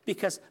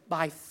 Because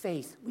by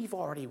faith, we've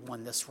already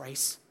won this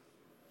race.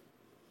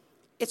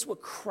 It's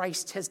what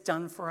Christ has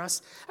done for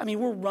us. I mean,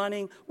 we're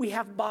running. We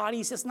have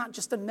bodies. It's not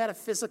just a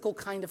metaphysical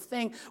kind of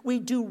thing. We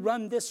do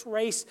run this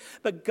race,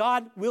 but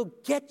God will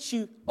get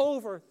you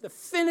over the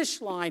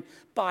finish line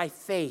by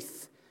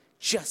faith.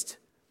 Just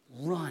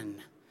run.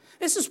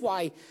 This is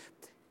why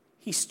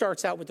he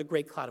starts out with the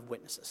great cloud of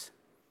witnesses.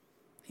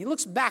 He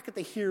looks back at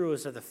the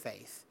heroes of the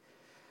faith.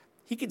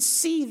 He can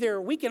see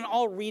we can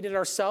all read it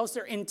ourselves,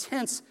 their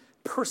intense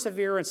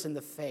perseverance in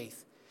the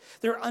faith.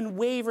 Their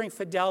unwavering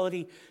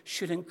fidelity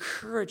should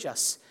encourage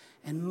us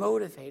and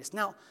motivate us.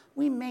 Now,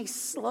 we may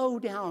slow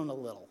down a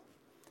little,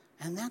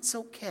 and that's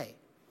okay.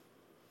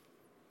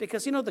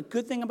 Because the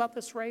good thing about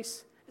this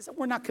race is that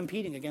we're not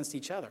competing against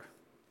each other.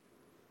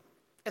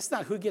 It's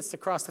not who gets to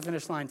cross the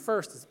finish line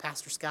first. Is it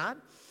Pastor Scott?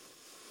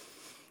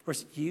 Or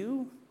is it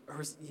you?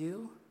 Or is it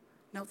you?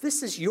 No,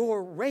 this is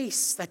your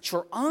race that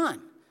you're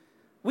on.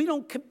 We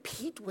don't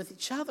compete with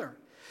each other.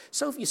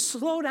 So if you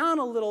slow down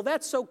a little,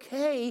 that's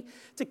okay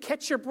to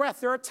catch your breath.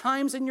 There are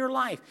times in your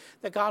life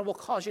that God will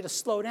cause you to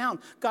slow down.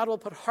 God will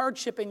put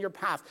hardship in your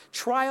path,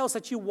 trials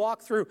that you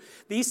walk through.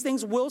 These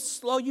things will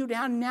slow you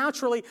down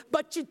naturally,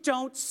 but you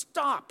don't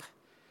stop.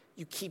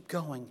 You keep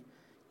going.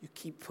 You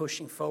keep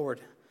pushing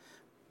forward.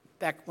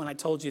 Back when I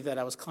told you that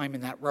I was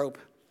climbing that rope,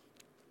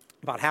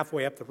 about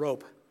halfway up the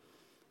rope,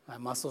 my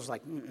muscles were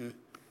like,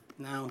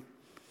 no,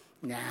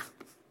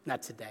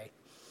 not today.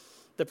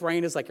 The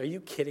brain is like, are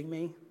you kidding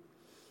me?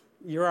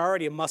 You're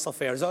already a muscle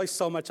failure. There's only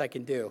so much I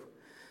can do.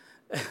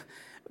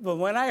 But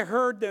when I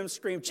heard them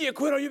scream,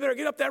 Giaquino, you better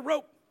get up that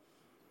rope.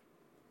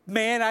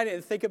 Man, I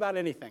didn't think about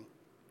anything.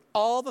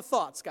 All the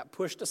thoughts got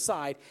pushed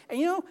aside.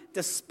 And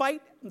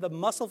despite the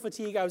muscle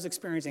fatigue I was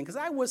experiencing, because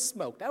I was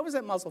smoked, I was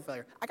at muscle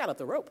failure, I got up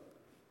the rope.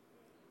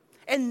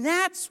 And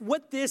that's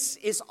what this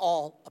is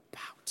all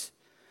about.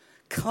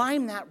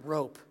 Climb that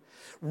rope.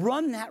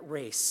 Run that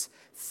race.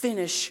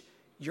 Finish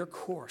your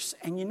course.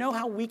 And you know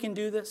how we can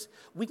do this?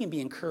 We can be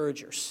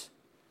encouragers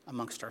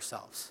amongst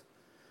ourselves.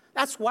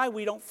 That's why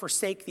we don't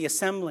forsake the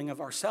assembling of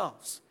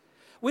ourselves.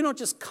 We don't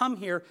just come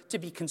here to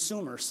be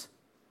consumers.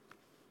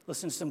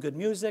 Listen to some good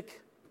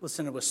music,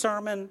 listen to a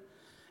sermon,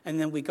 and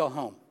then we go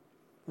home.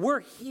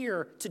 We're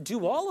here to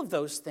do all of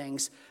those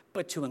things,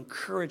 but to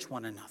encourage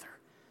one another.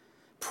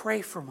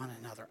 Pray for one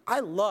another.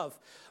 I love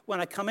when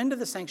I come into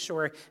the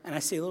sanctuary and I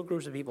see little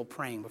groups of people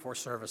praying before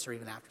service or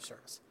even after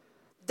service.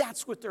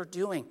 That's what they're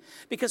doing.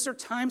 Because there are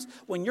times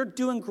when you're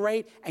doing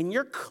great and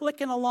you're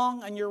clicking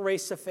along on your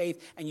race of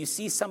faith and you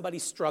see somebody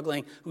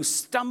struggling, who's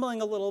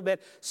stumbling a little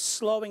bit,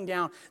 slowing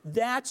down.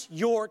 That's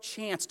your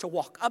chance to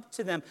walk up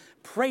to them,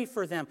 pray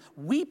for them,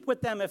 weep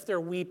with them if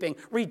they're weeping,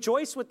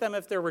 rejoice with them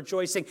if they're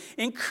rejoicing,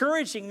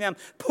 encouraging them,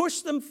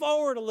 push them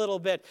forward a little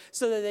bit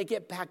so that they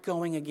get back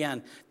going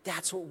again.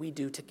 That's what we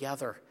do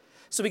together.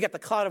 So we got the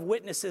cloud of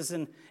witnesses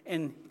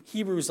in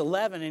Hebrews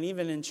 11 and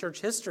even in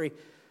church history.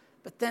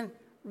 But then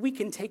we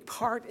can take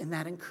part in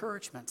that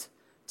encouragement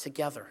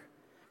together.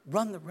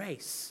 Run the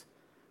race.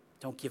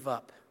 Don't give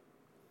up.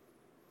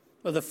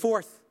 Well, the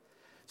fourth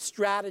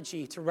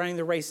strategy to running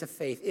the race of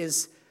faith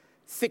is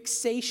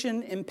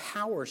fixation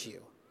empowers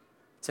you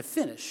to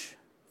finish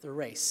the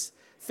race.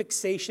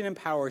 Fixation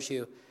empowers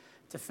you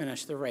to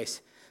finish the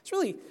race. It's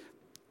really,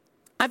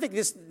 I think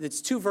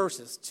it's 2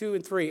 verses, 2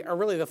 and 3, are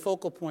really the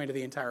focal point of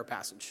the entire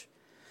passage.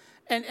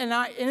 And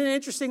it's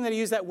interesting that he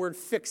used that word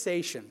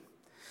fixation.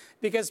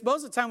 Because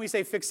most of the time we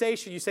say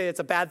fixation, you say it's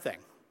a bad thing.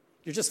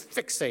 You're just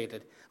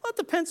fixated. Well, it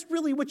depends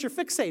really what you're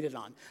fixated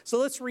on. So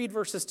let's read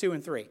verses 2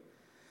 and 3.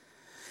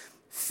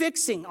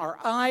 Fixing our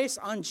eyes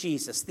on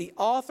Jesus, the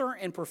author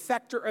and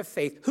perfecter of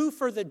faith, who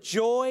for the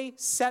joy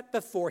set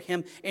before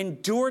him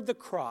endured the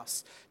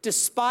cross,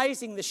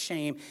 despising the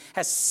shame,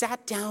 has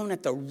sat down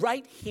at the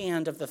right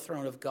hand of the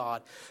throne of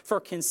God. For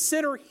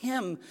consider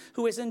him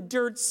who has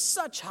endured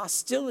such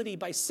hostility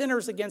by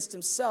sinners against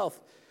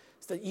himself,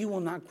 so that you will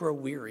not grow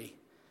weary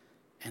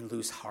and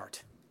lose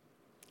heart.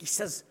 He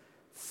says,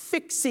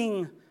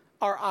 fixing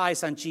our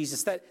eyes on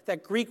Jesus,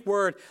 that Greek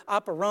word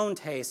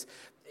aporontes,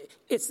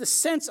 it's the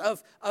sense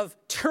of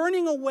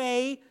turning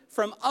away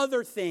from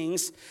other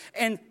things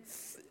and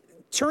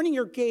turning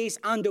your gaze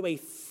onto a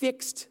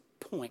fixed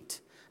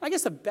point. I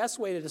guess the best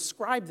way to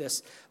describe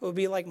this would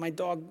be like my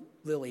dog,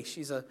 Lily.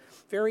 She's a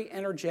very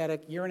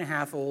energetic,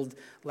 1.5-year-old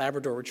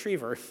Labrador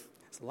retriever.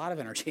 It's a lot of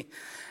energy.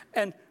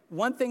 And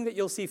one thing that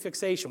you'll see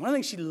fixation, one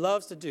thing she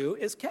loves to do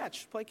is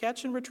play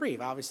catch and retrieve.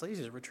 Obviously,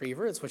 she's a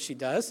retriever. That's what she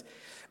does.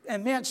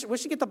 And man, when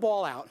she get the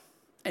ball out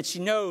and she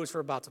knows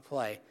we're about to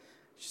play,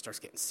 she starts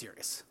getting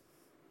serious.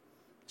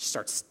 She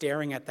starts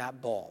staring at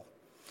that ball.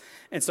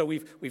 And so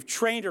we've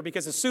trained her,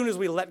 because as soon as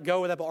we let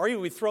go of that ball, or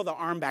even we throw the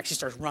arm back, she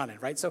starts running,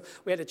 right? So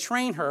we had to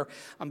train her.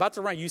 I'm about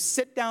to run. You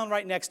sit down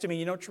right next to me.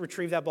 You don't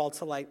retrieve that ball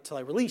till I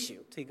release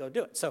you, till you go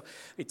do it. So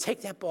we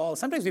take that ball.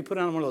 Sometimes we put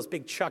it on one of those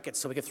big chuckets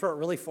so we can throw it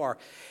really far.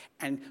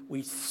 And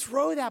we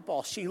throw that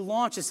ball. She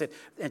launches it,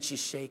 and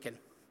she's shaking.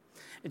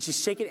 And she's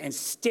shaking and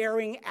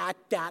staring at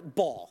that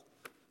ball.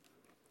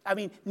 I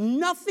mean,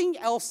 nothing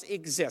else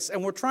exists.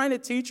 And we're trying to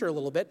teach her a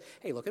little bit.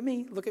 Hey, look at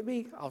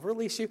me. I'll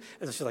release you.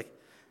 And so she's like,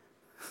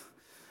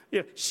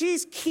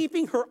 She's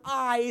keeping her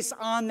eyes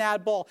on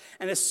that ball.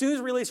 And as soon as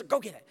we release her, go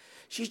get it.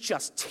 She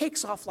just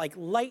takes off like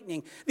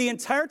lightning the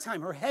entire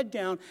time, her head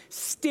down,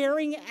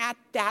 staring at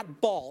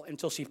that ball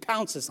until she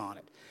pounces on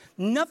it.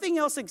 Nothing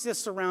else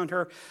exists around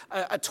her.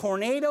 A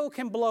tornado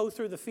can blow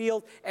through the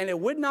field, and it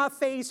would not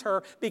faze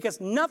her because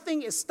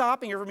nothing is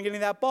stopping her from getting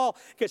that ball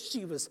because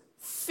she was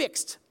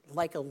fixed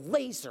like a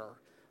laser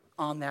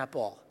on that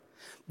ball.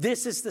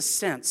 This is the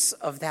sense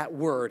of that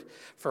word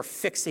for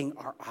fixing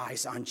our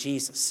eyes on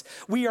Jesus.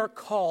 We are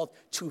called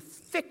to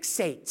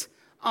fixate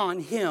on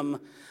him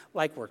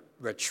like we're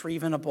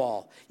retrieving a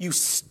ball. You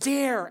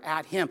stare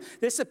at him.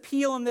 This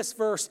appeal in this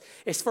verse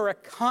is for a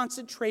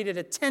concentrated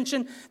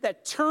attention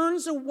that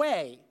turns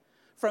away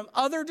from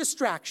other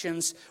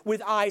distractions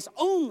with eyes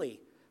only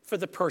for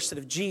the person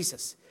of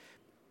Jesus.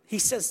 He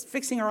says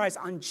fixing our eyes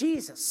on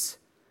Jesus.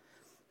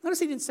 Notice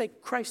he didn't say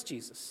Christ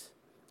Jesus.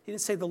 He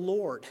didn't say the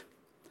Lord.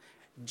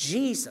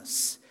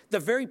 Jesus, the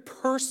very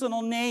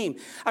personal name.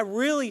 I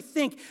really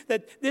think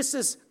that this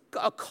is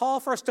a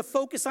call for us to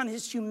focus on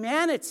his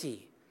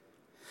humanity.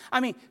 I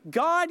mean,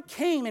 God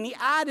came and he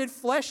added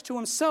flesh to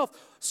himself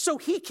so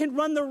he can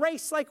run the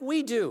race like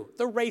we do,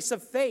 the race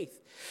of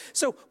faith.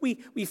 So we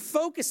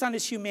focus on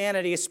his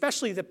humanity,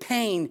 especially the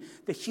pain,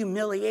 the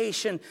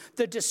humiliation,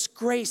 the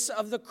disgrace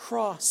of the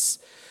cross.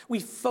 We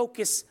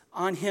focus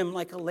on him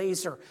like a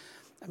laser.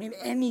 I mean,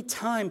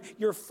 anytime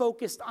you're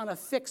focused on a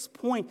fixed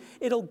point,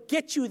 it'll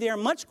get you there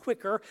much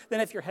quicker than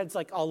if your head's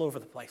like all over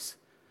the place.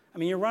 I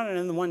mean, you're running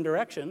in the one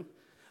direction,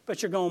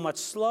 but you're going much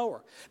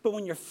slower. But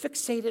when you're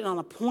fixated on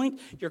a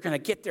point, you're going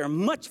to get there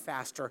much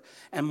faster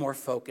and more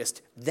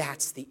focused.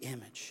 That's the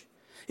image.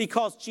 He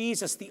calls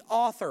Jesus the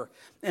author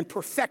and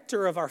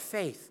perfecter of our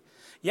faith.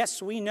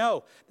 Yes, we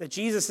know that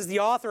Jesus is the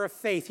author of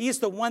faith. He's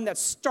the one that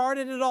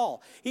started it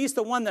all. He's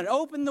the one that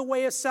opened the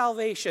way of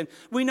salvation.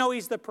 We know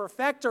he's the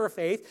perfecter of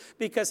faith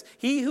because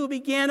he who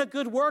began a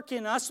good work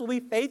in us will be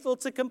faithful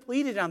to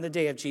complete it on the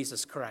day of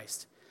Jesus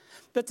Christ.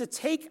 But to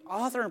take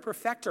author and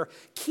perfecter,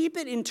 keep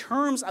it in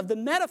terms of the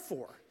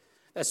metaphor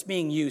that's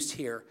being used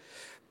here.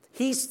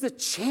 He's the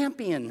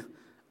champion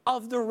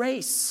of the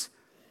race.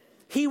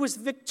 He was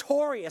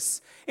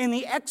victorious in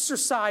the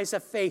exercise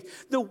of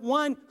faith, the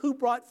one who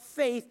brought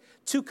faith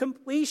to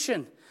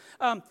completion.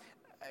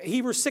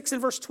 Hebrews 6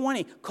 and verse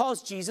 20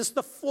 calls Jesus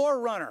the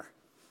forerunner.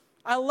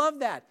 I love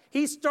that.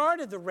 He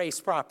started the race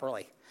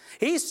properly.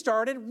 He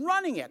started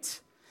running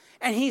it.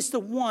 And he's the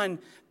one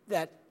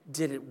that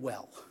did it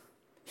well.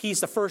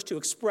 He's the first who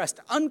expressed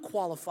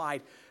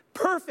unqualified,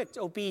 perfect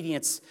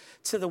obedience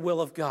to the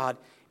will of God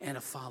in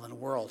a fallen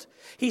world.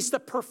 He's the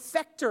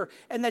perfecter,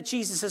 and that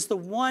Jesus is the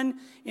one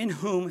in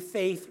whom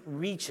faith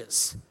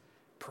reaches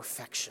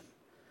perfection.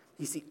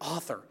 He's the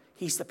author.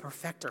 He's the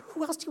perfecter.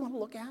 Who else do you want to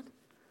look at?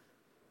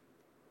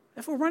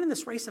 If we're running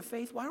this race of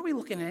faith, why are we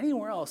looking at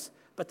anywhere else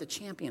but the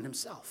champion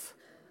himself?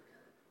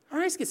 Our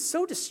eyes get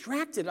so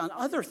distracted on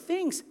other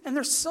things, and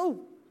they're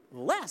so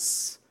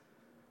less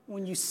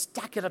when you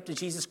stack it up to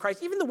Jesus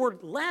Christ. Even the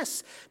word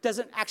less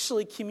doesn't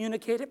actually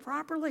communicate it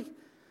properly.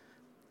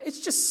 It's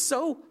just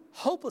so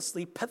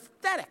hopelessly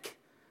pathetic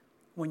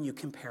when you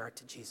compare it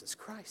to Jesus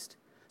Christ.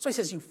 So he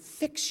says you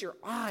fix your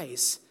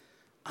eyes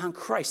on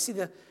Christ. See,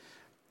 the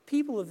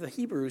people of the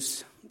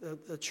Hebrews,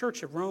 the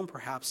church of Rome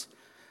perhaps,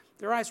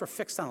 their eyes were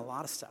fixed on a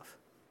lot of stuff.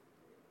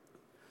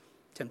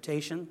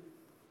 Temptation,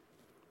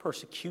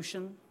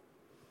 persecution,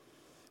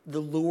 the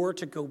lure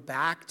to go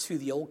back to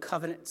the old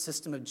covenant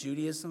system of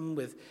Judaism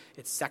with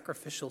its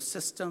sacrificial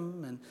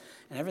system and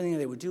everything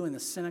they would do in the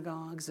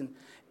synagogues. And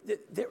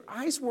their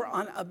eyes were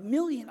on a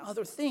million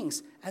other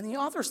things. And the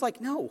author's like,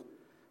 no,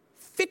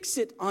 fix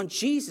it on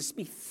Jesus.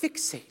 Be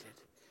fixated.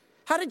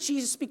 How did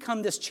Jesus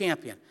become this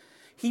champion?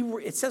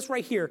 It says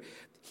right here,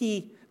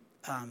 he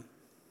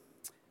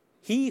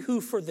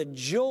who for the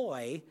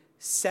joy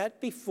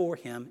set before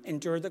him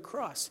endured the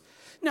cross.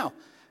 Now,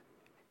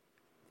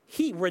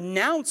 he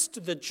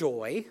renounced the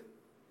joy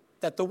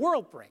that the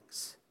world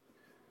brings.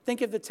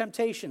 Think of the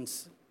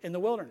temptations in the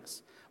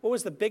wilderness. What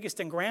was the biggest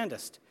and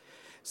grandest?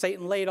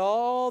 Satan laid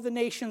all the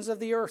nations of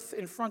the earth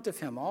in front of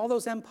him, all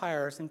those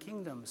empires and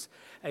kingdoms.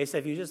 And he said,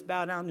 if you just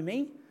bow down to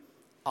me,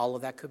 all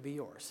of that could be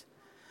yours.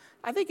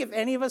 I think if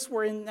any of us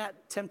were in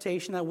that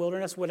temptation, that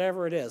wilderness,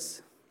 whatever it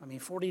is,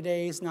 40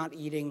 days not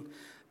eating,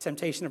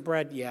 temptation of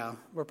bread, yeah,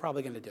 we're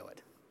probably going to do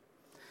it.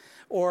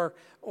 Or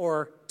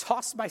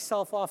toss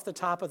myself off the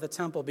top of the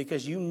temple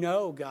because you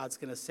know God's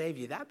going to save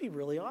you. That'd be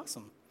really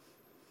awesome.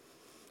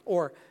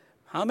 Or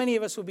how many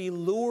of us would be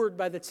lured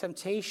by the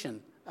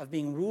temptation of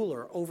being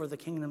ruler over the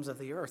kingdoms of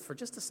the earth for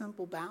just a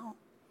simple bow?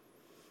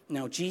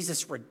 No,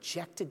 Jesus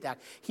rejected that.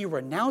 He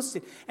renounced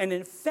it. And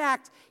in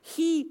fact,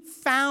 he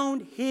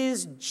found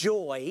his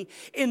joy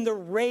in the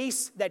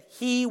race that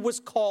he was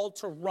called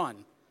to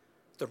run,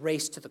 the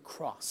race to the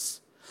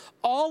cross.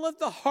 All of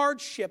the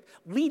hardship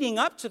leading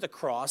up to the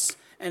cross,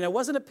 and it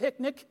wasn't a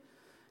picnic.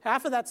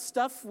 Half of that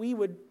stuff we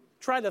would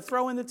try to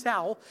throw in the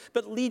towel,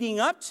 but leading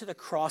up to the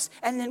cross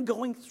and then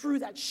going through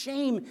that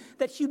shame,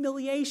 that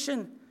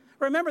humiliation.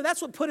 Remember,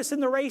 that's what put us in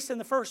the race in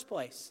the first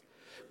place.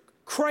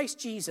 Christ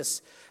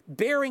Jesus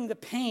bearing the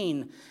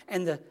pain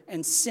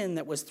and sin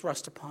that was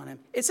thrust upon him.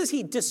 It says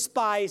he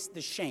despised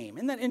the shame.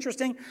 Isn't that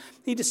interesting?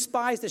 He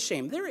despised the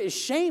shame. There is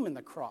shame in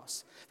the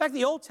cross. In fact,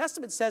 the Old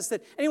Testament says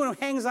that anyone who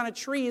hangs on a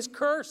tree is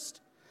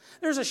cursed.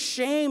 There's a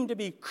shame to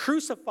be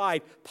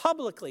crucified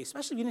publicly,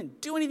 especially if you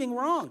didn't do anything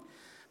wrong.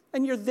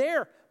 And you're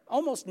there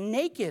almost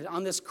naked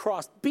on this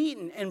cross,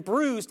 beaten and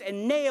bruised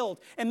and nailed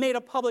and made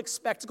a public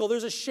spectacle.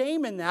 There's a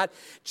shame in that.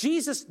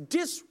 Jesus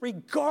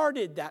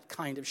disregarded that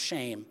kind of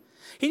shame.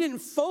 He didn't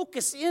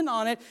focus in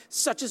on it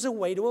such as a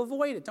way to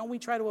avoid it. Don't we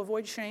try to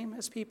avoid shame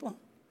as people?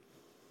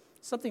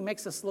 Something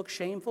makes us look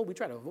shameful, we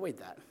try to avoid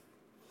that.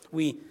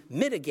 We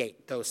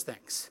mitigate those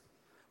things.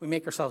 We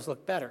make ourselves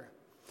look better.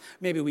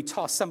 Maybe we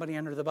toss somebody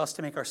under the bus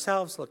to make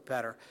ourselves look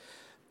better.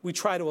 We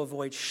try to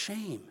avoid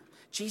shame.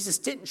 Jesus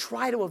didn't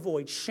try to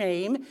avoid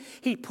shame.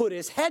 He put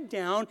his head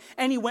down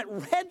and he went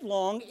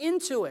headlong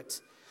into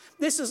it.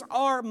 This is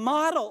our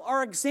model,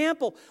 our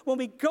example. When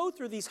we go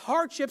through these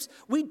hardships,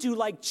 we do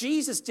like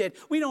Jesus did.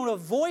 We don't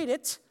avoid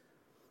it.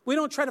 We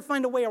don't try to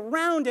find a way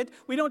around it.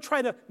 We don't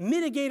try to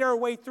mitigate our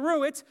way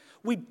through it.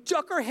 We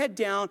duck our head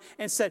down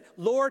and said,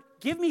 Lord,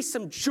 give me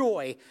some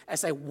joy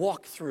as I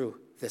walk through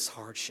this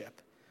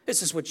hardship.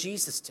 This is what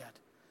Jesus did.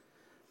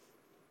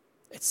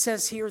 It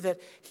says here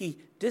that he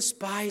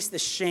despised the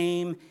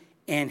shame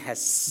and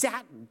has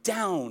sat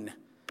down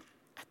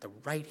at the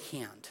right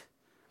hand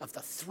of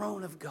the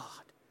throne of God.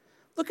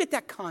 Look at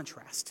that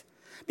contrast.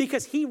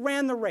 Because he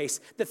ran the race,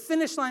 the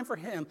finish line for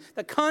him,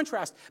 the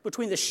contrast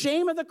between the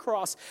shame of the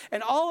cross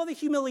and all of the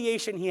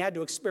humiliation he had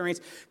to experience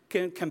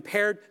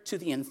compared to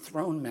the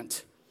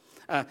enthronement.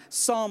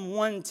 Psalm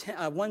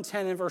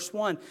 110 and verse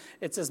 1,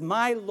 it says,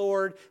 the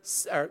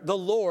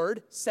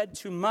Lord said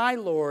to my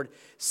Lord,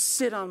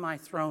 sit on my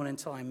throne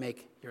until I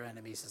make your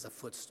enemies as a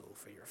footstool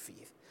for your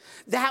feet.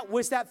 That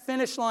was that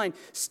finish line.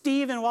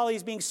 Stephen, while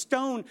he's being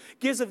stoned,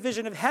 gives a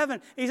vision of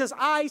heaven. He says,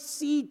 I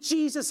see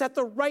Jesus at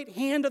the right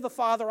hand of the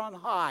Father on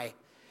high.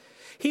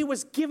 He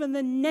was given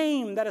the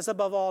name that is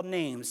above all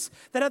names,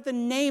 that at the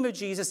name of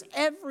Jesus,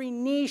 every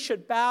knee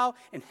should bow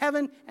in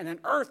heaven and on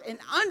earth and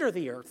under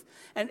the earth,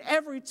 and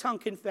every tongue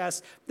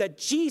confess that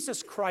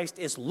Jesus Christ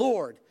is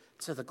Lord,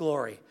 to the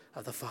glory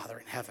of the Father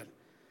in heaven.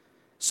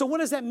 So what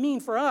does that mean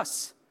for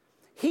us?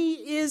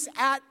 He is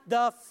at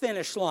the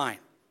finish line.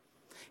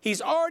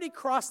 He's already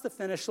crossed the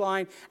finish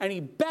line, and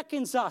he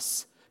beckons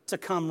us to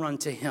come run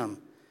to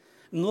him.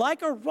 And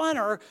like a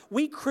runner,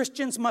 we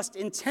Christians must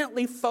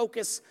intently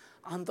focus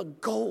on the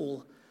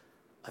goal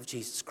of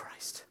Jesus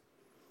Christ.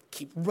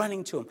 Keep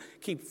running to him.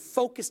 Keep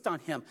focused on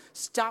him.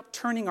 Stop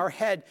turning our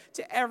head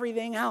to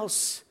everything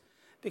else,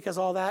 because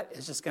all that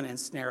is just going to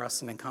ensnare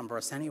us and encumber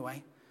us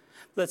anyway.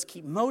 Let's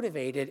keep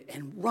motivated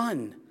and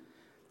run.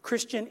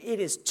 Christian, it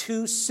is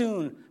too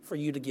soon for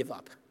you to give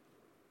up.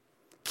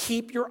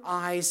 Keep your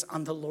eyes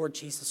on the Lord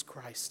Jesus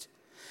Christ.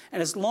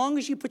 And as long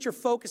as you put your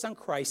focus on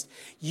Christ,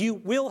 you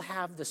will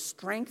have the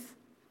strength.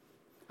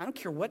 I don't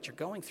care what you're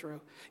going through.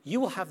 You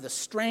will have the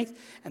strength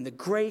and the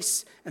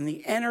grace and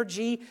the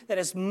energy that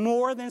is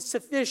more than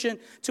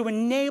sufficient to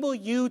enable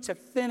you to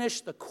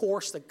finish the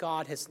course that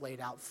God has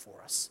laid out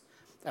for us.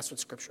 That's what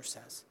Scripture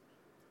says.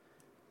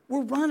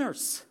 We're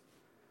runners.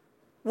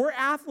 We're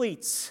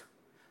athletes.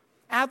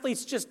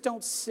 Athletes just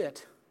don't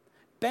sit.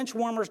 Bench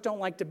warmers don't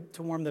like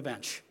to warm the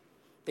bench.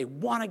 They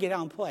want to get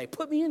out and play.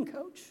 Put me in,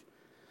 coach.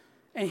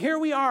 And here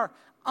we are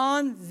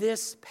on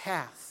this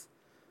path.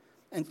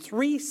 And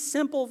 3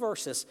 simple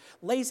verses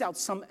lays out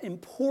some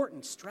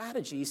important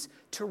strategies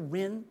to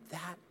win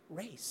that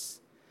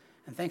race.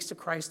 And thanks to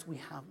Christ, we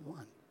have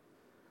one.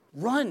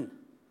 Run.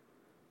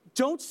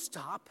 Don't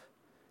stop.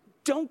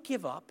 Don't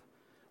give up.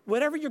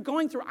 Whatever you're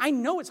going through, I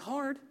know it's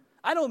hard.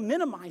 I don't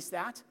minimize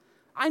that.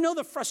 I know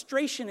the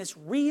frustration is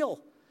real.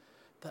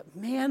 But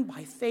man,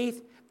 by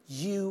faith,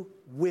 you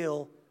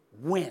will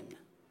win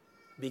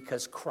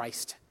because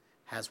Christ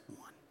has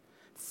won.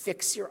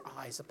 Fix your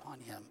eyes upon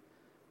him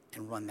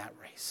and run that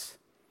race.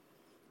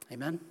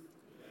 Amen?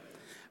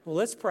 Well,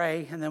 let's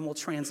pray, and then we'll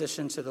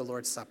transition to the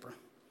Lord's Supper.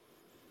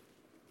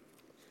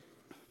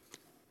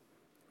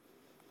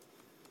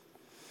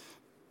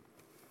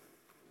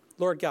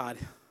 Lord God,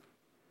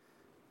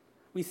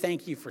 we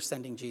thank you for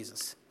sending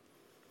Jesus,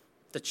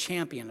 the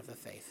champion of the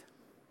faith,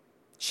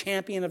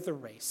 champion of the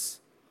race.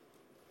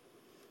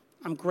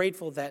 I'm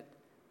grateful that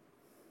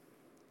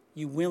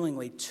you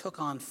willingly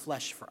took on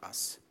flesh for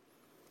us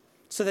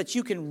so that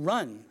you can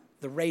run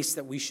the race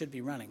that we should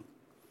be running.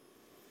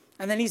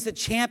 And then he's the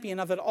champion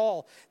of it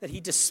all, that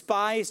he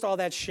despised all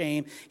that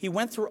shame. He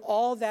went through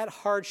all that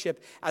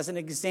hardship as an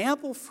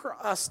example for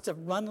us to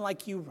run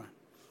like you run.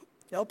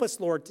 Help us,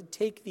 Lord, to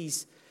take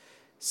these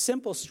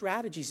simple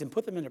strategies and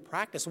put them into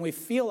practice. When we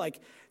feel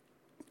like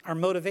our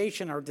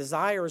motivation, our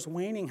desire is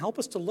waning, help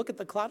us to look at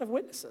the cloud of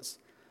witnesses.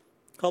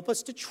 Help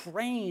us to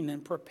train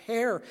and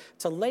prepare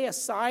to lay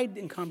aside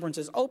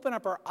encumbrances. Open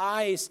up our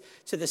eyes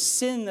to the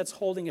sin that's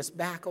holding us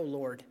back, O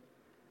Lord.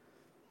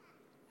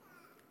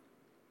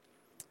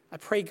 I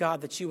pray,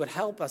 God, that you would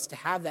help us to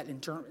have that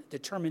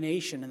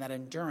determination and that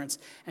endurance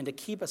and to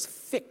keep us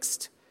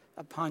fixed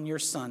upon your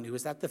Son who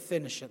is at the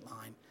finish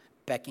line,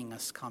 beckoning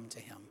us come to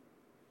him.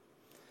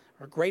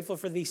 We're grateful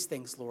for these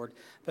things, Lord,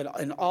 but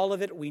in all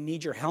of it, we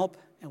need your help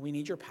and we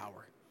need your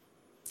power.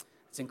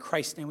 It's in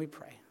Christ's name we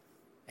pray.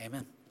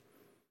 Amen.